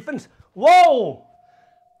the defense. Whoa!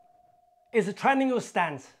 It's training your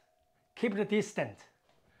stance. Keep the distance.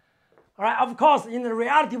 All right, of course, in the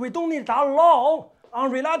reality, we don't need that long. On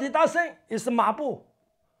reality, that's it. It's 马步.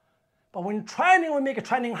 But when training, we make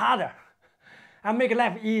training harder and make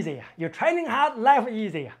life easier. You're training hard, life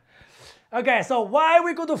easier. Okay, so why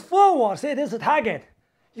we go to forward? See, this is the target.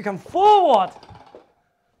 You can forward,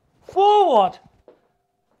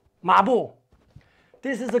 马步.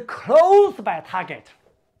 This is a close by target.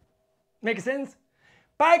 Make sense?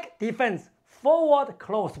 Back defense, forward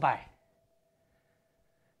close by.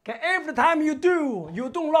 Okay, every time you don't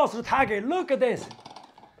lose the target. Look at this.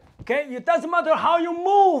 Okay, it doesn't matter how you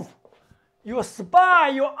move. Your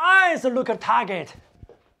spine, your eyes look at target.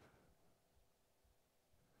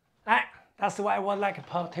 Right, that's why I would like to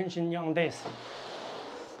pay attention on this.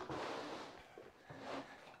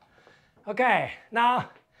 Okay, now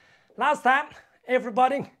last time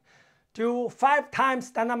everybody do 5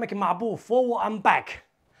 times dynamic 马步 forward and back.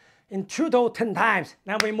 In total 10 times.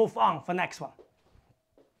 Then we move on for next one.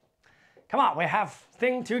 Come on, we have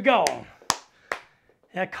thing to go.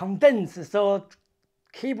 Yeah, condensed, so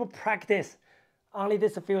keep practice. Only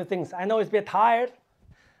these few things. I know it's a bit tired,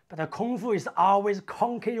 but the Kung Fu is always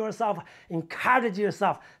conquer yourself, encourage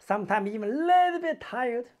yourself. Sometimes even a little bit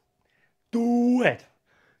tired. Do it.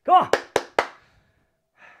 Come on.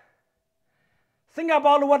 Think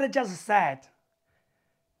about what I just said.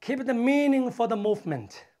 Keep the meaning for the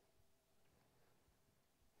movement.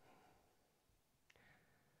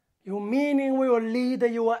 Your meaning will lead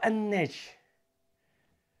your energy.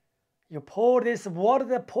 You pour this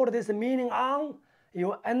water, pour this meaning on,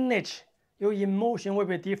 your energy, your emotion will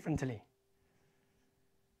be differently.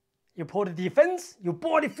 You pour the defense, your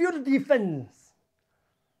body feel the defense.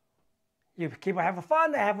 You keep having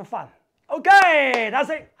fun, have fun. Okay,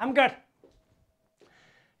 that's it. I'm good.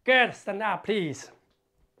 Good, stand up, please.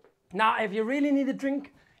 Now, if you really need a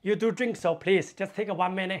drink, you do drink, so please, just take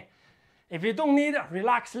 1 minute. If you don't need it,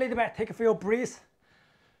 relax a little bit, take a few breaths.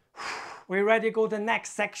 We're ready to go to the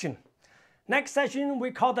next section. Next section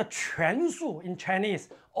we call the 拳术 in Chinese,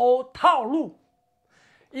 or 套路.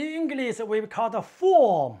 In English, we call the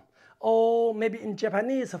form or maybe in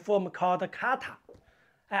Japanese form called kata.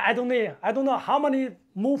 I don't know how many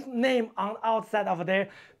move name on outside of there,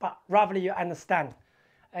 but roughly you understand.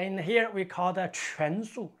 And here we call the 拳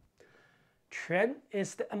术. 拳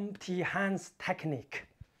is the empty hands technique,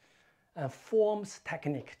 forms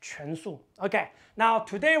technique, 拳术. Okay, now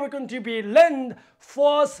today we're going to be learn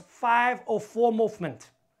first 5 or 4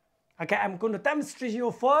 movement. Okay, I'm going to demonstrate you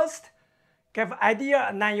first, give idea,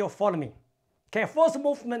 and then you follow me. Okay, first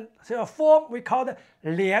movement, so form we call the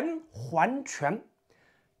连环拳,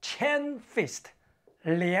 chain fist,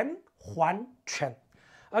 连环拳.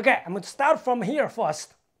 Okay, I'm going to start from here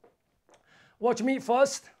first. Watch me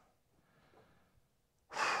first.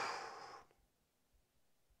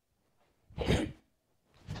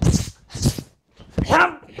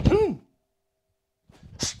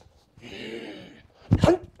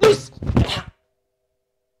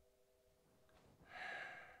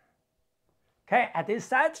 Okay, at this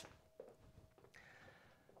side.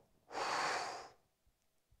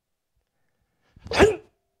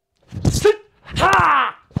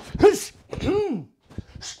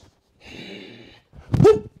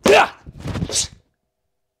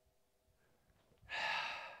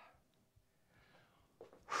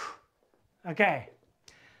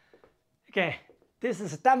 Okay, this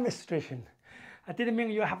is a demonstration. I didn't mean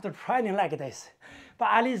you have to training like this, but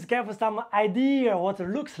at least give some idea what it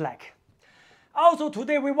looks like. Also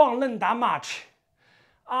today we won't learn that much,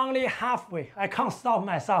 only halfway. I can't stop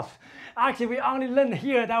myself. Actually, we only learn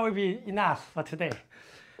here, that will be enough for today.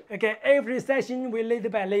 Okay, every session we little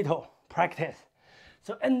by little practice.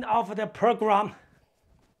 So end of the program,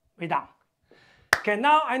 we done. Okay,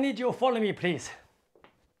 now I need you to follow me, please.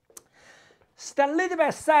 Stand a little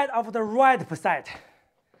bit side of the right side.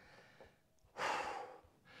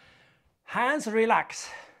 Hands relax.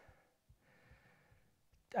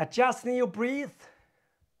 Adjusting your breath,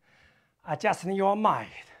 adjusting your mind.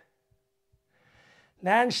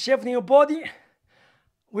 Then shifting your body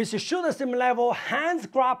with your shoulder same level, hands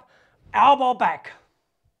grab, elbow back.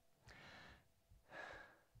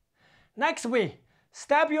 Next way,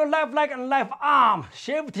 step your left leg and left arm,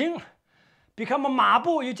 shifting, become a 马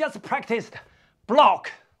步, you just practiced, block.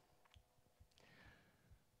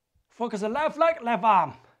 Focus the left leg, left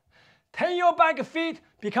arm. Turn your back feet,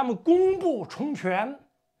 become 弓步冲拳.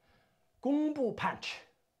 弓步 punch.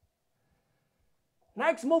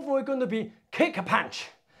 Next move we're going to be kick punch.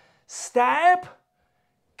 Step,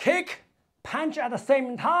 kick, punch at the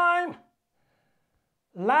same time.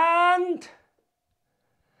 Land,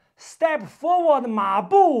 step forward, 马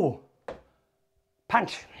步,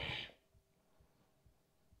 punch.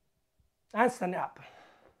 And stand up.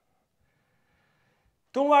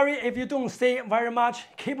 Don't worry if you don't see very much.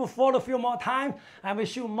 Keep follow a few more time and we'll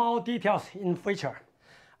show more details in future.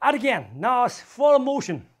 And again, now it's full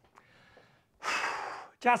motion.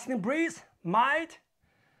 Just breathe, mind.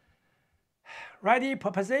 Ready,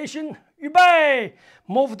 position, 预备.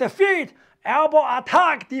 Move the feet, elbow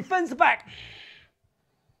attack, defense back.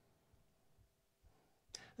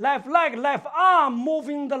 Left leg, left arm,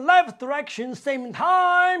 moving the left direction, same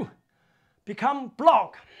time. Become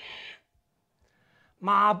block.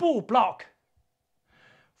 马步 block.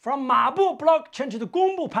 From 马步 block, change to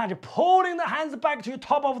弓步 punch, pulling the hands back to the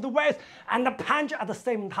top of the waist and punch at the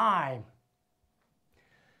same time.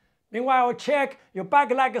 Meanwhile, check your back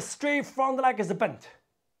leg is straight, front leg is bent.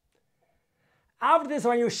 After this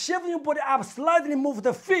one, you shift your body up, slightly move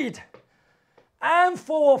the feet, and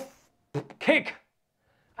forward kick,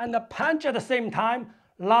 and punch at the same time,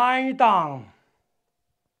 lying down.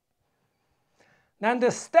 Then the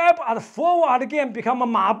step at forward again become a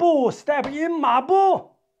马步, step in 马步.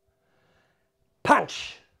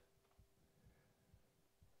 Punch.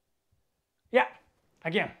 Yeah,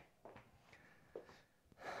 again.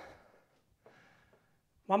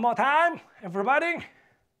 One more time, everybody.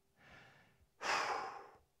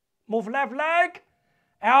 Move left leg,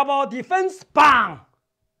 elbow defense, bang.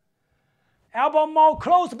 Elbow more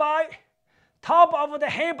close by, top of the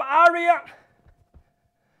hip area.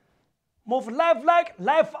 Move left leg,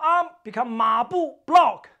 left arm, become 马步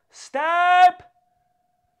block. Step,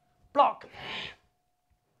 block.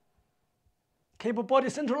 Keep body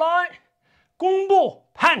center line. 弓步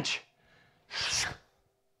punch.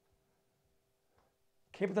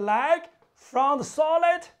 Keep the leg front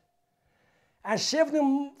solid. And shift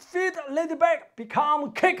the feet a little bit,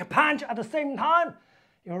 become kick punch at the same time.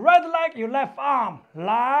 Your right leg, your left arm.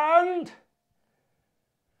 Land.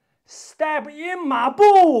 Step in 马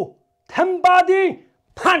步. Turn body,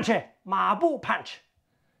 punch it. 马步 punch.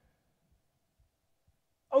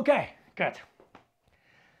 Okay, good.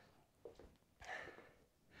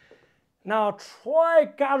 Now try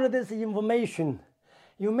gather this information.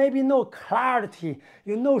 You maybe know clarity.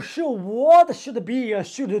 You know sure what should be or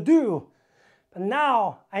should do. But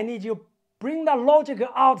now I need you bring the logic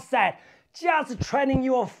outside. Just training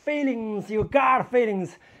your feelings, your gut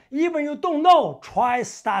feelings. Even you don't know, try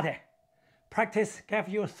start it. Practice give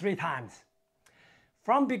you 3 times.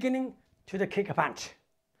 From beginning to the kick punch.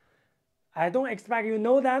 I don't expect you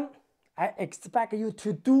know them. I expect you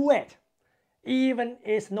to do it. Even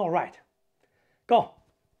it's not right. Go.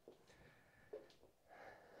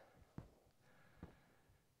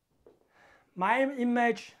 My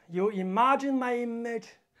image, you imagine my image.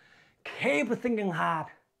 Keep thinking hard.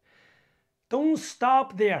 Don't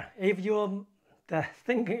stop there if the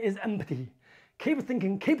thinking is empty. Keep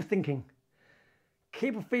thinking, keep thinking.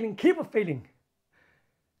 Keep feeling, keep feeling.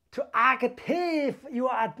 To active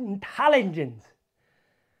your intelligence.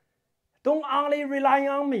 Don't only rely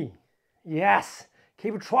on me. Yes,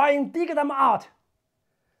 keep trying, dig them out.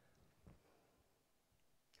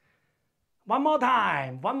 One more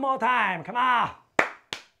time, come on.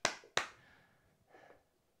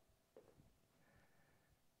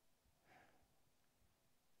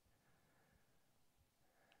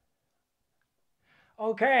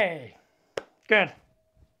 Okay, good.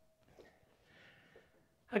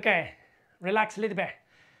 Okay, relax a little bit.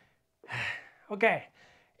 Okay,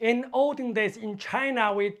 in olden days in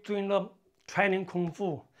China, we doing the training Kung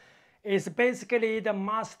Fu. It's basically the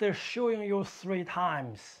master showing you 3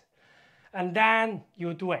 times. And then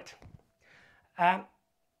you do it.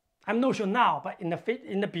 I'm not sure now, but in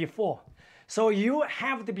the before. So you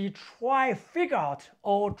have to be try figure out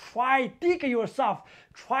or try dig yourself,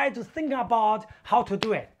 try to think about how to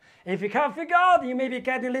do it. If you can't figure out, you maybe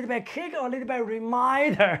get a little bit kick or a little bit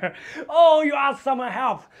reminder. Oh, you ask someone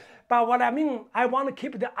help. But what I mean, I want to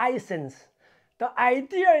keep the essence. The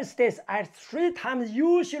idea is this: at 3 times,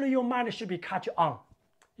 usually your mind should be catch on.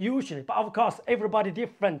 Usually, but of course, everybody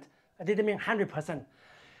different. I didn't mean 100%.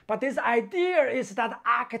 But this idea is that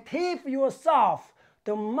active yourself,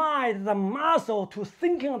 the mind, the muscle to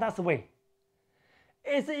thinking that way.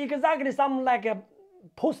 It's exactly something like a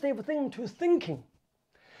positive thing to thinking.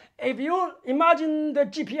 If you imagine the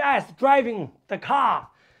GPS driving the car,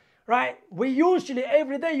 right? We usually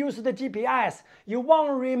every day use the GPS. You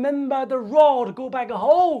won't remember the road, go back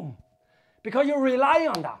home because you rely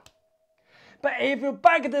on that. But if you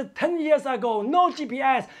back to 10 years ago, no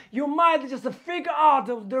GPS, you might just figure out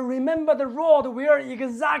remember the road where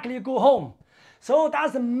exactly you go home. So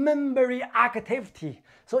that's memory activity.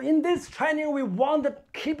 So in this training, we want to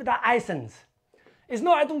keep the essence. It's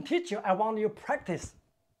not I don't teach you, I want you to practice.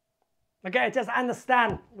 Okay, just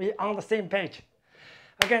understand we're on the same page.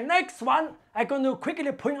 Okay, next one, I'm going to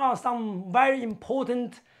quickly point out some very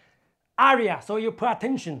important area so you pay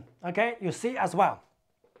attention. Okay, you see as well.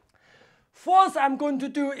 First I'm going to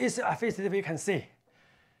do is, if you can see,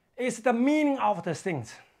 is the meaning of the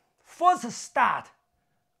things. First start,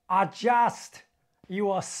 adjust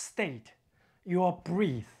your state, your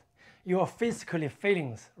breath, your physical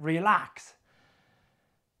feelings, relax.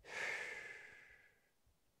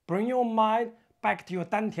 Bring your mind back to your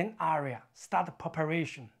dantian area, start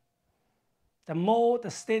preparation. The more the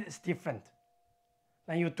state is different,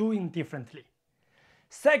 then you're doing differently.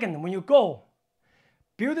 Second, when you go,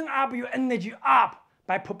 building up your energy up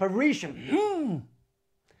by preparation.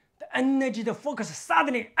 The energy, the focus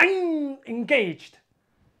suddenly engaged.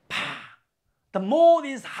 The mode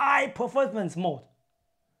is high performance mode.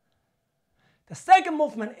 The second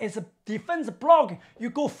movement is a defense blocking. You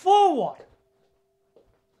go forward.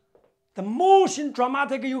 The motion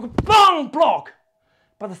dramatic, you bang block.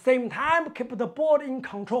 But at the same time, keep the body in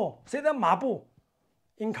control. See the mabu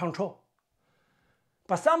in control.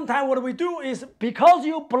 But sometimes what we do is because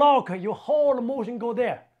you block, your whole motion go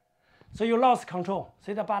there. So you lost control.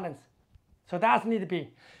 See the balance. So that need to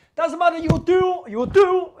be. Doesn't matter you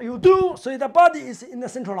do. So the body is in the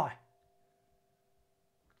central line.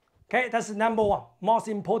 Okay, that's number one. Most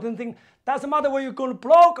important thing. Doesn't matter whether you're going to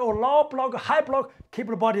block or low block or high block, keep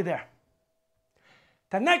the body there.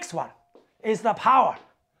 The next one is the power.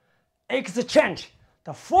 Exchange.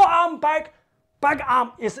 The forearm back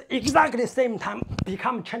arm is exactly the same time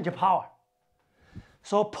become change power.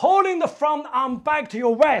 So pulling the front arm back to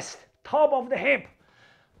your waist, top of the hip,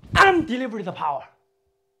 and deliver the power.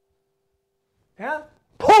 Yeah?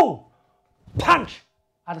 Pull, punch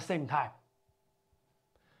at the same time.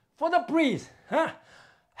 For the breathe,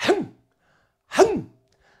 hum, hum,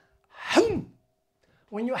 hum.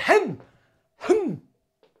 When you hum,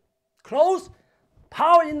 close,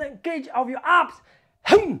 power in the gauge of your abs,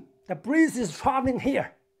 hum. The breath is traveling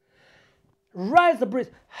here. Rise the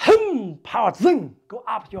breath, hum, power, zing, go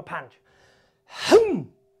up your punch.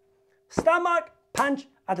 Stomach punch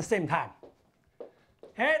at the same time.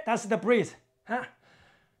 Okay, that's the breathe. Huh?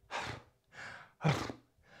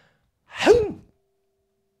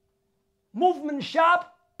 Movement sharp,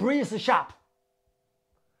 breathe sharp.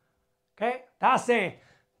 Okay, that's it.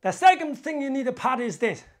 The second thing you need to part is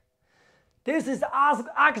this. This is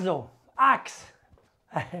axle.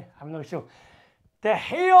 I'm not sure. The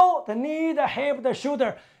heel, the knee, the hip, the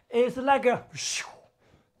shoulder is like a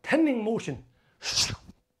turning motion.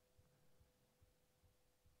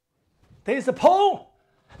 There is a pole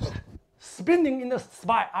spinning in the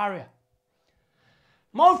spine area.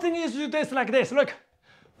 Most thing is you do this like this. Look.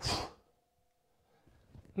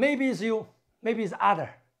 Maybe it's you, maybe it's other.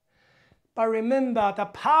 But remember the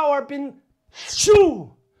power being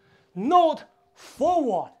not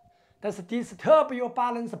forward. That's disturb your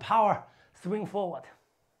balance power swing forward.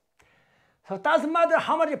 So it doesn't matter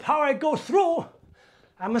how much power I go through,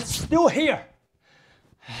 I'm still here.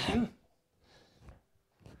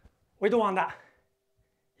 We don't want that.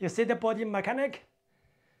 You see the body mechanic?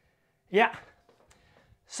 Yeah.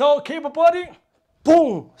 So keep body,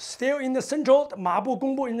 boom, still in the central, the 马步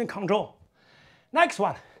弓步 in the control. Next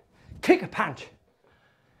one, kick punch.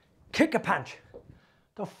 Kick punch.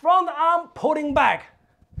 The front arm pulling back.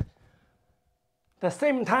 The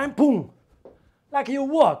same time, boom, like you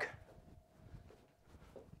walk.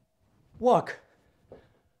 Walk.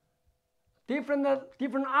 Different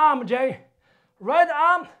arm, Jay. Right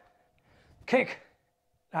arm, kick.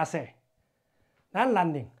 That's it. Then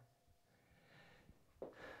landing.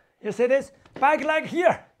 You see this? Back leg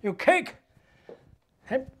here. You kick.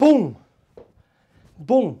 And boom.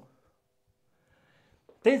 Boom.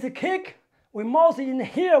 This kick, we mostly in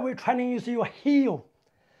here, we're trying to use your heel.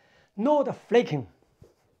 Not flicking.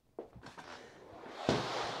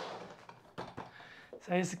 So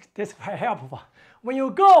this is quite helpful. When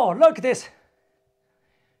you go, look at this.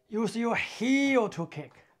 Use your heel to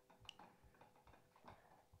kick.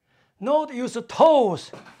 Not use the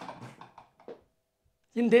toes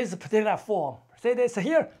in this particular form. See this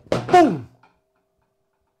here? Boom.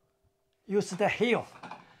 Use the heel.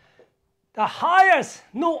 The highest,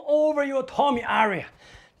 not over your tummy area.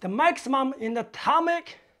 The maximum in the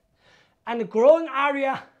stomach and the groin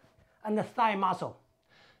area and the thigh muscle.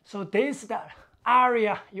 So this is the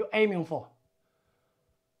area you're aiming for.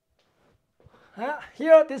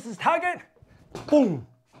 Here, this is target. Boom.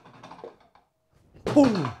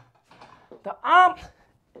 Boom. The arm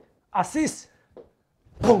assist.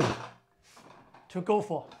 Boom. To go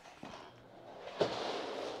for.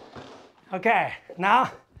 Okay,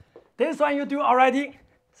 now this one you do already.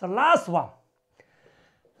 So last one.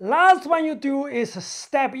 Last one you do is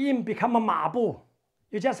step in, become a 马步.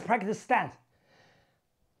 You just practice stance.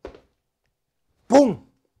 Boom.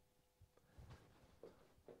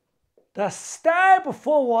 The step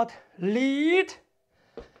forward, lead,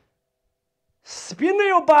 spin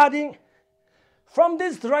your body from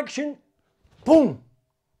this direction, boom,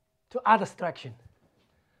 to other direction.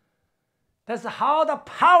 That's how the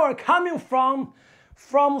power coming from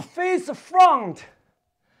face front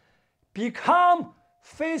become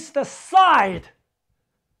face the side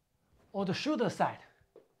or the shoulder side.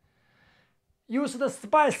 Use the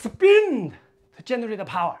spine spin to generate the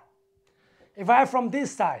power. If I from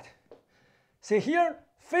this side, see here,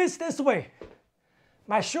 face this way.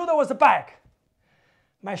 My shoulder was back.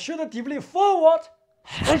 My shoulder deeply forward.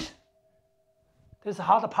 This is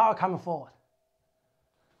how the power coming forward.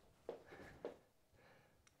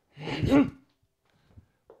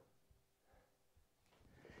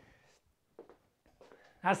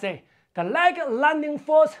 I say the leg landing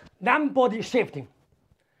force, then body shifting.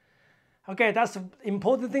 Okay, that's the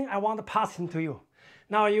important thing I want to pass into you.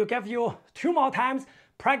 Now you give you 2 more times,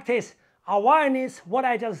 practice awareness, what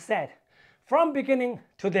I just said, from beginning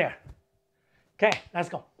to there. Okay, let's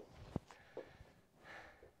go.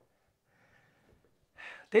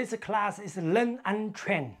 This class is learn and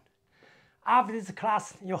train. After this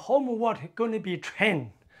class, your homework is going to be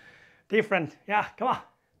train. Different, yeah, come on.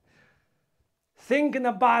 Think in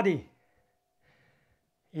the body.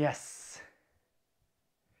 Yes.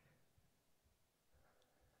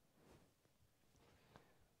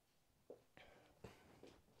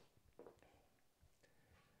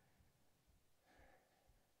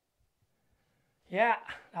 Yeah,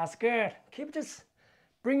 that's good. Keep just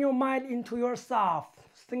bring your mind into yourself.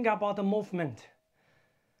 Think about the movement.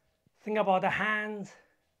 Think about the hands,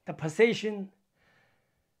 the position,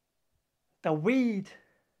 the weight.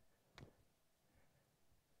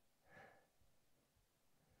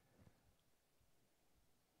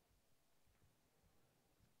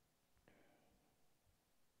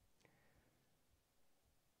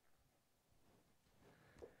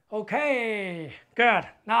 Okay, good.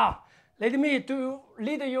 Now, let me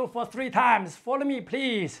lead you for 3 times. Follow me,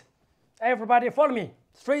 please. Everybody follow me.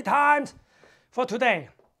 3 times for today.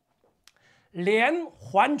 连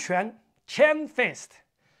环拳 chain fist.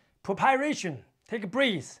 Preparation. Take a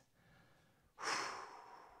breath.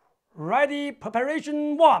 Ready,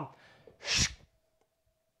 preparation 1.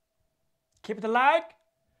 Keep the leg.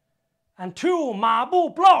 And 2, 马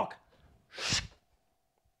步 block.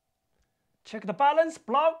 Check the balance,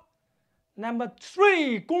 block. Number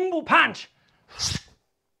 3, 弓步 punch.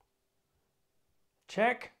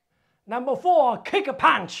 Check. Number 4, kick a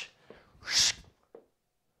punch.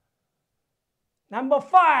 Number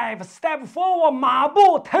 5, step forward, 马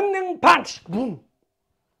步 turning punch. Boom.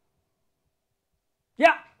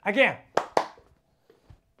 Yeah, again.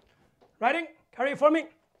 Ready? Carry it for me.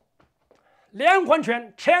 连环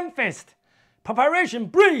拳 chain fist. Preparation,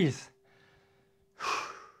 breathe.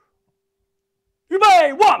 预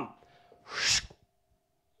备 1,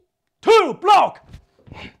 2, block.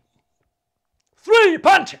 3,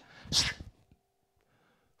 punch.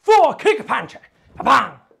 4, kick punch.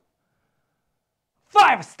 Bang.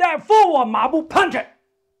 5, step forward, 马步 punch.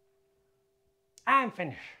 And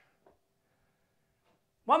finish.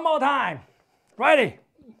 One more time. Ready.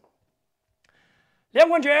 连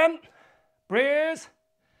环拳 breathe.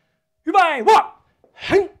 预备 1,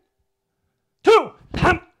 2,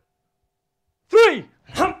 3,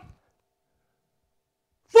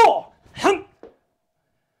 4,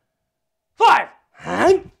 5.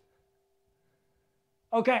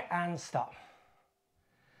 Okay, and stop.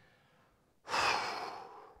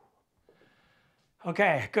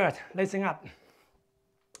 Okay, good. Listen up.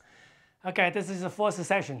 Okay, this is the first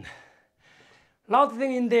session. Lots of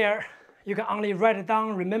things in there. You can only write it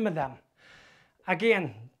down, remember them.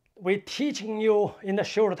 Again, we're teaching you in a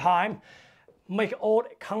short time, make all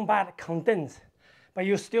combat condensed, but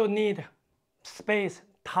you still need space,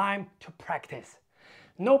 time to practice.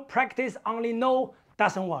 No practice, only know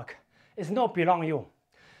doesn't work. It's not belong you.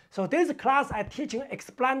 So this class I teach you,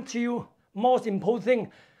 explain to you most important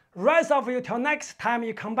thing. Rest of you till next time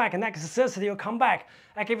you come back, next Thursday you come back,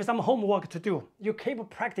 I give you some homework to do. You keep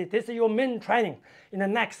practice. This is your main training in the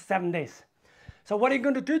next 7 days. So what you're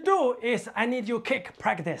going to do is I need you kick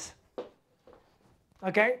practice.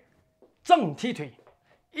 Okay? 正踢腿.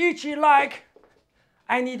 Each leg,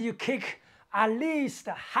 I need you kick at least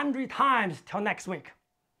 100 times till next week.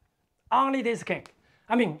 Only this kick.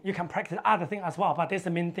 I mean, you can practice other things as well, but this is the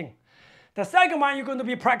main thing. The second one you're going to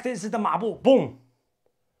be practice the 马步, boom.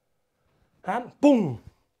 And boom.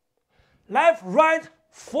 Left, right,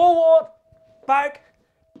 forward, back,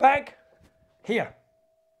 back, here.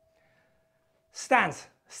 Stance,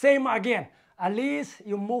 same again. At least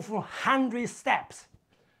you move 100 steps.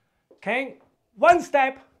 Okay? 1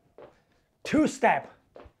 step, 2 step,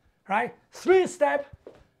 right? 3 step,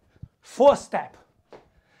 4 step.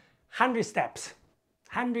 100 steps.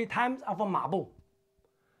 100 times of a 马步.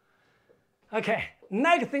 Okay,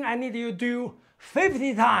 next thing I need you to do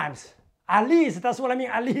 50 times. At least, that's what I mean,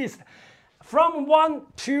 at least. From 1,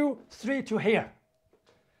 2, 3 to here.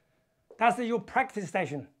 That's your practice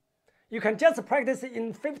session. You can just practice it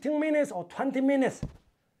in 15 minutes or 20 minutes.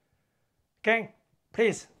 Okay,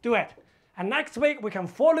 please do it. And next week, we can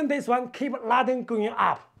follow this one, keep Latin going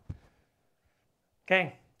up.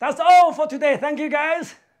 Okay, that's all for today. Thank you,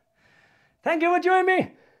 guys. Thank you for joining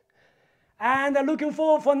me. And looking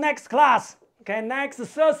forward for next class. Okay, next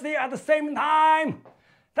Thursday at the same time.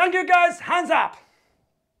 Thank you, guys. Hands up.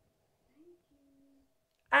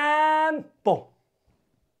 And boom.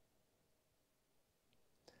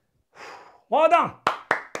 Well done.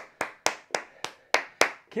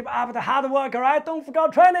 Keep up the hard work, all right? Don't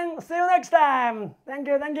forget training. See you next time. Thank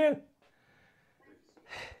you, thank you.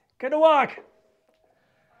 Good work.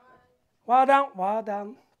 Well done, well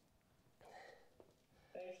done.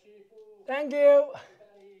 Thank you.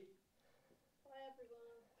 Bye,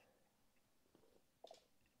 everyone.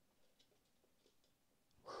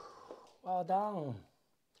 Well done.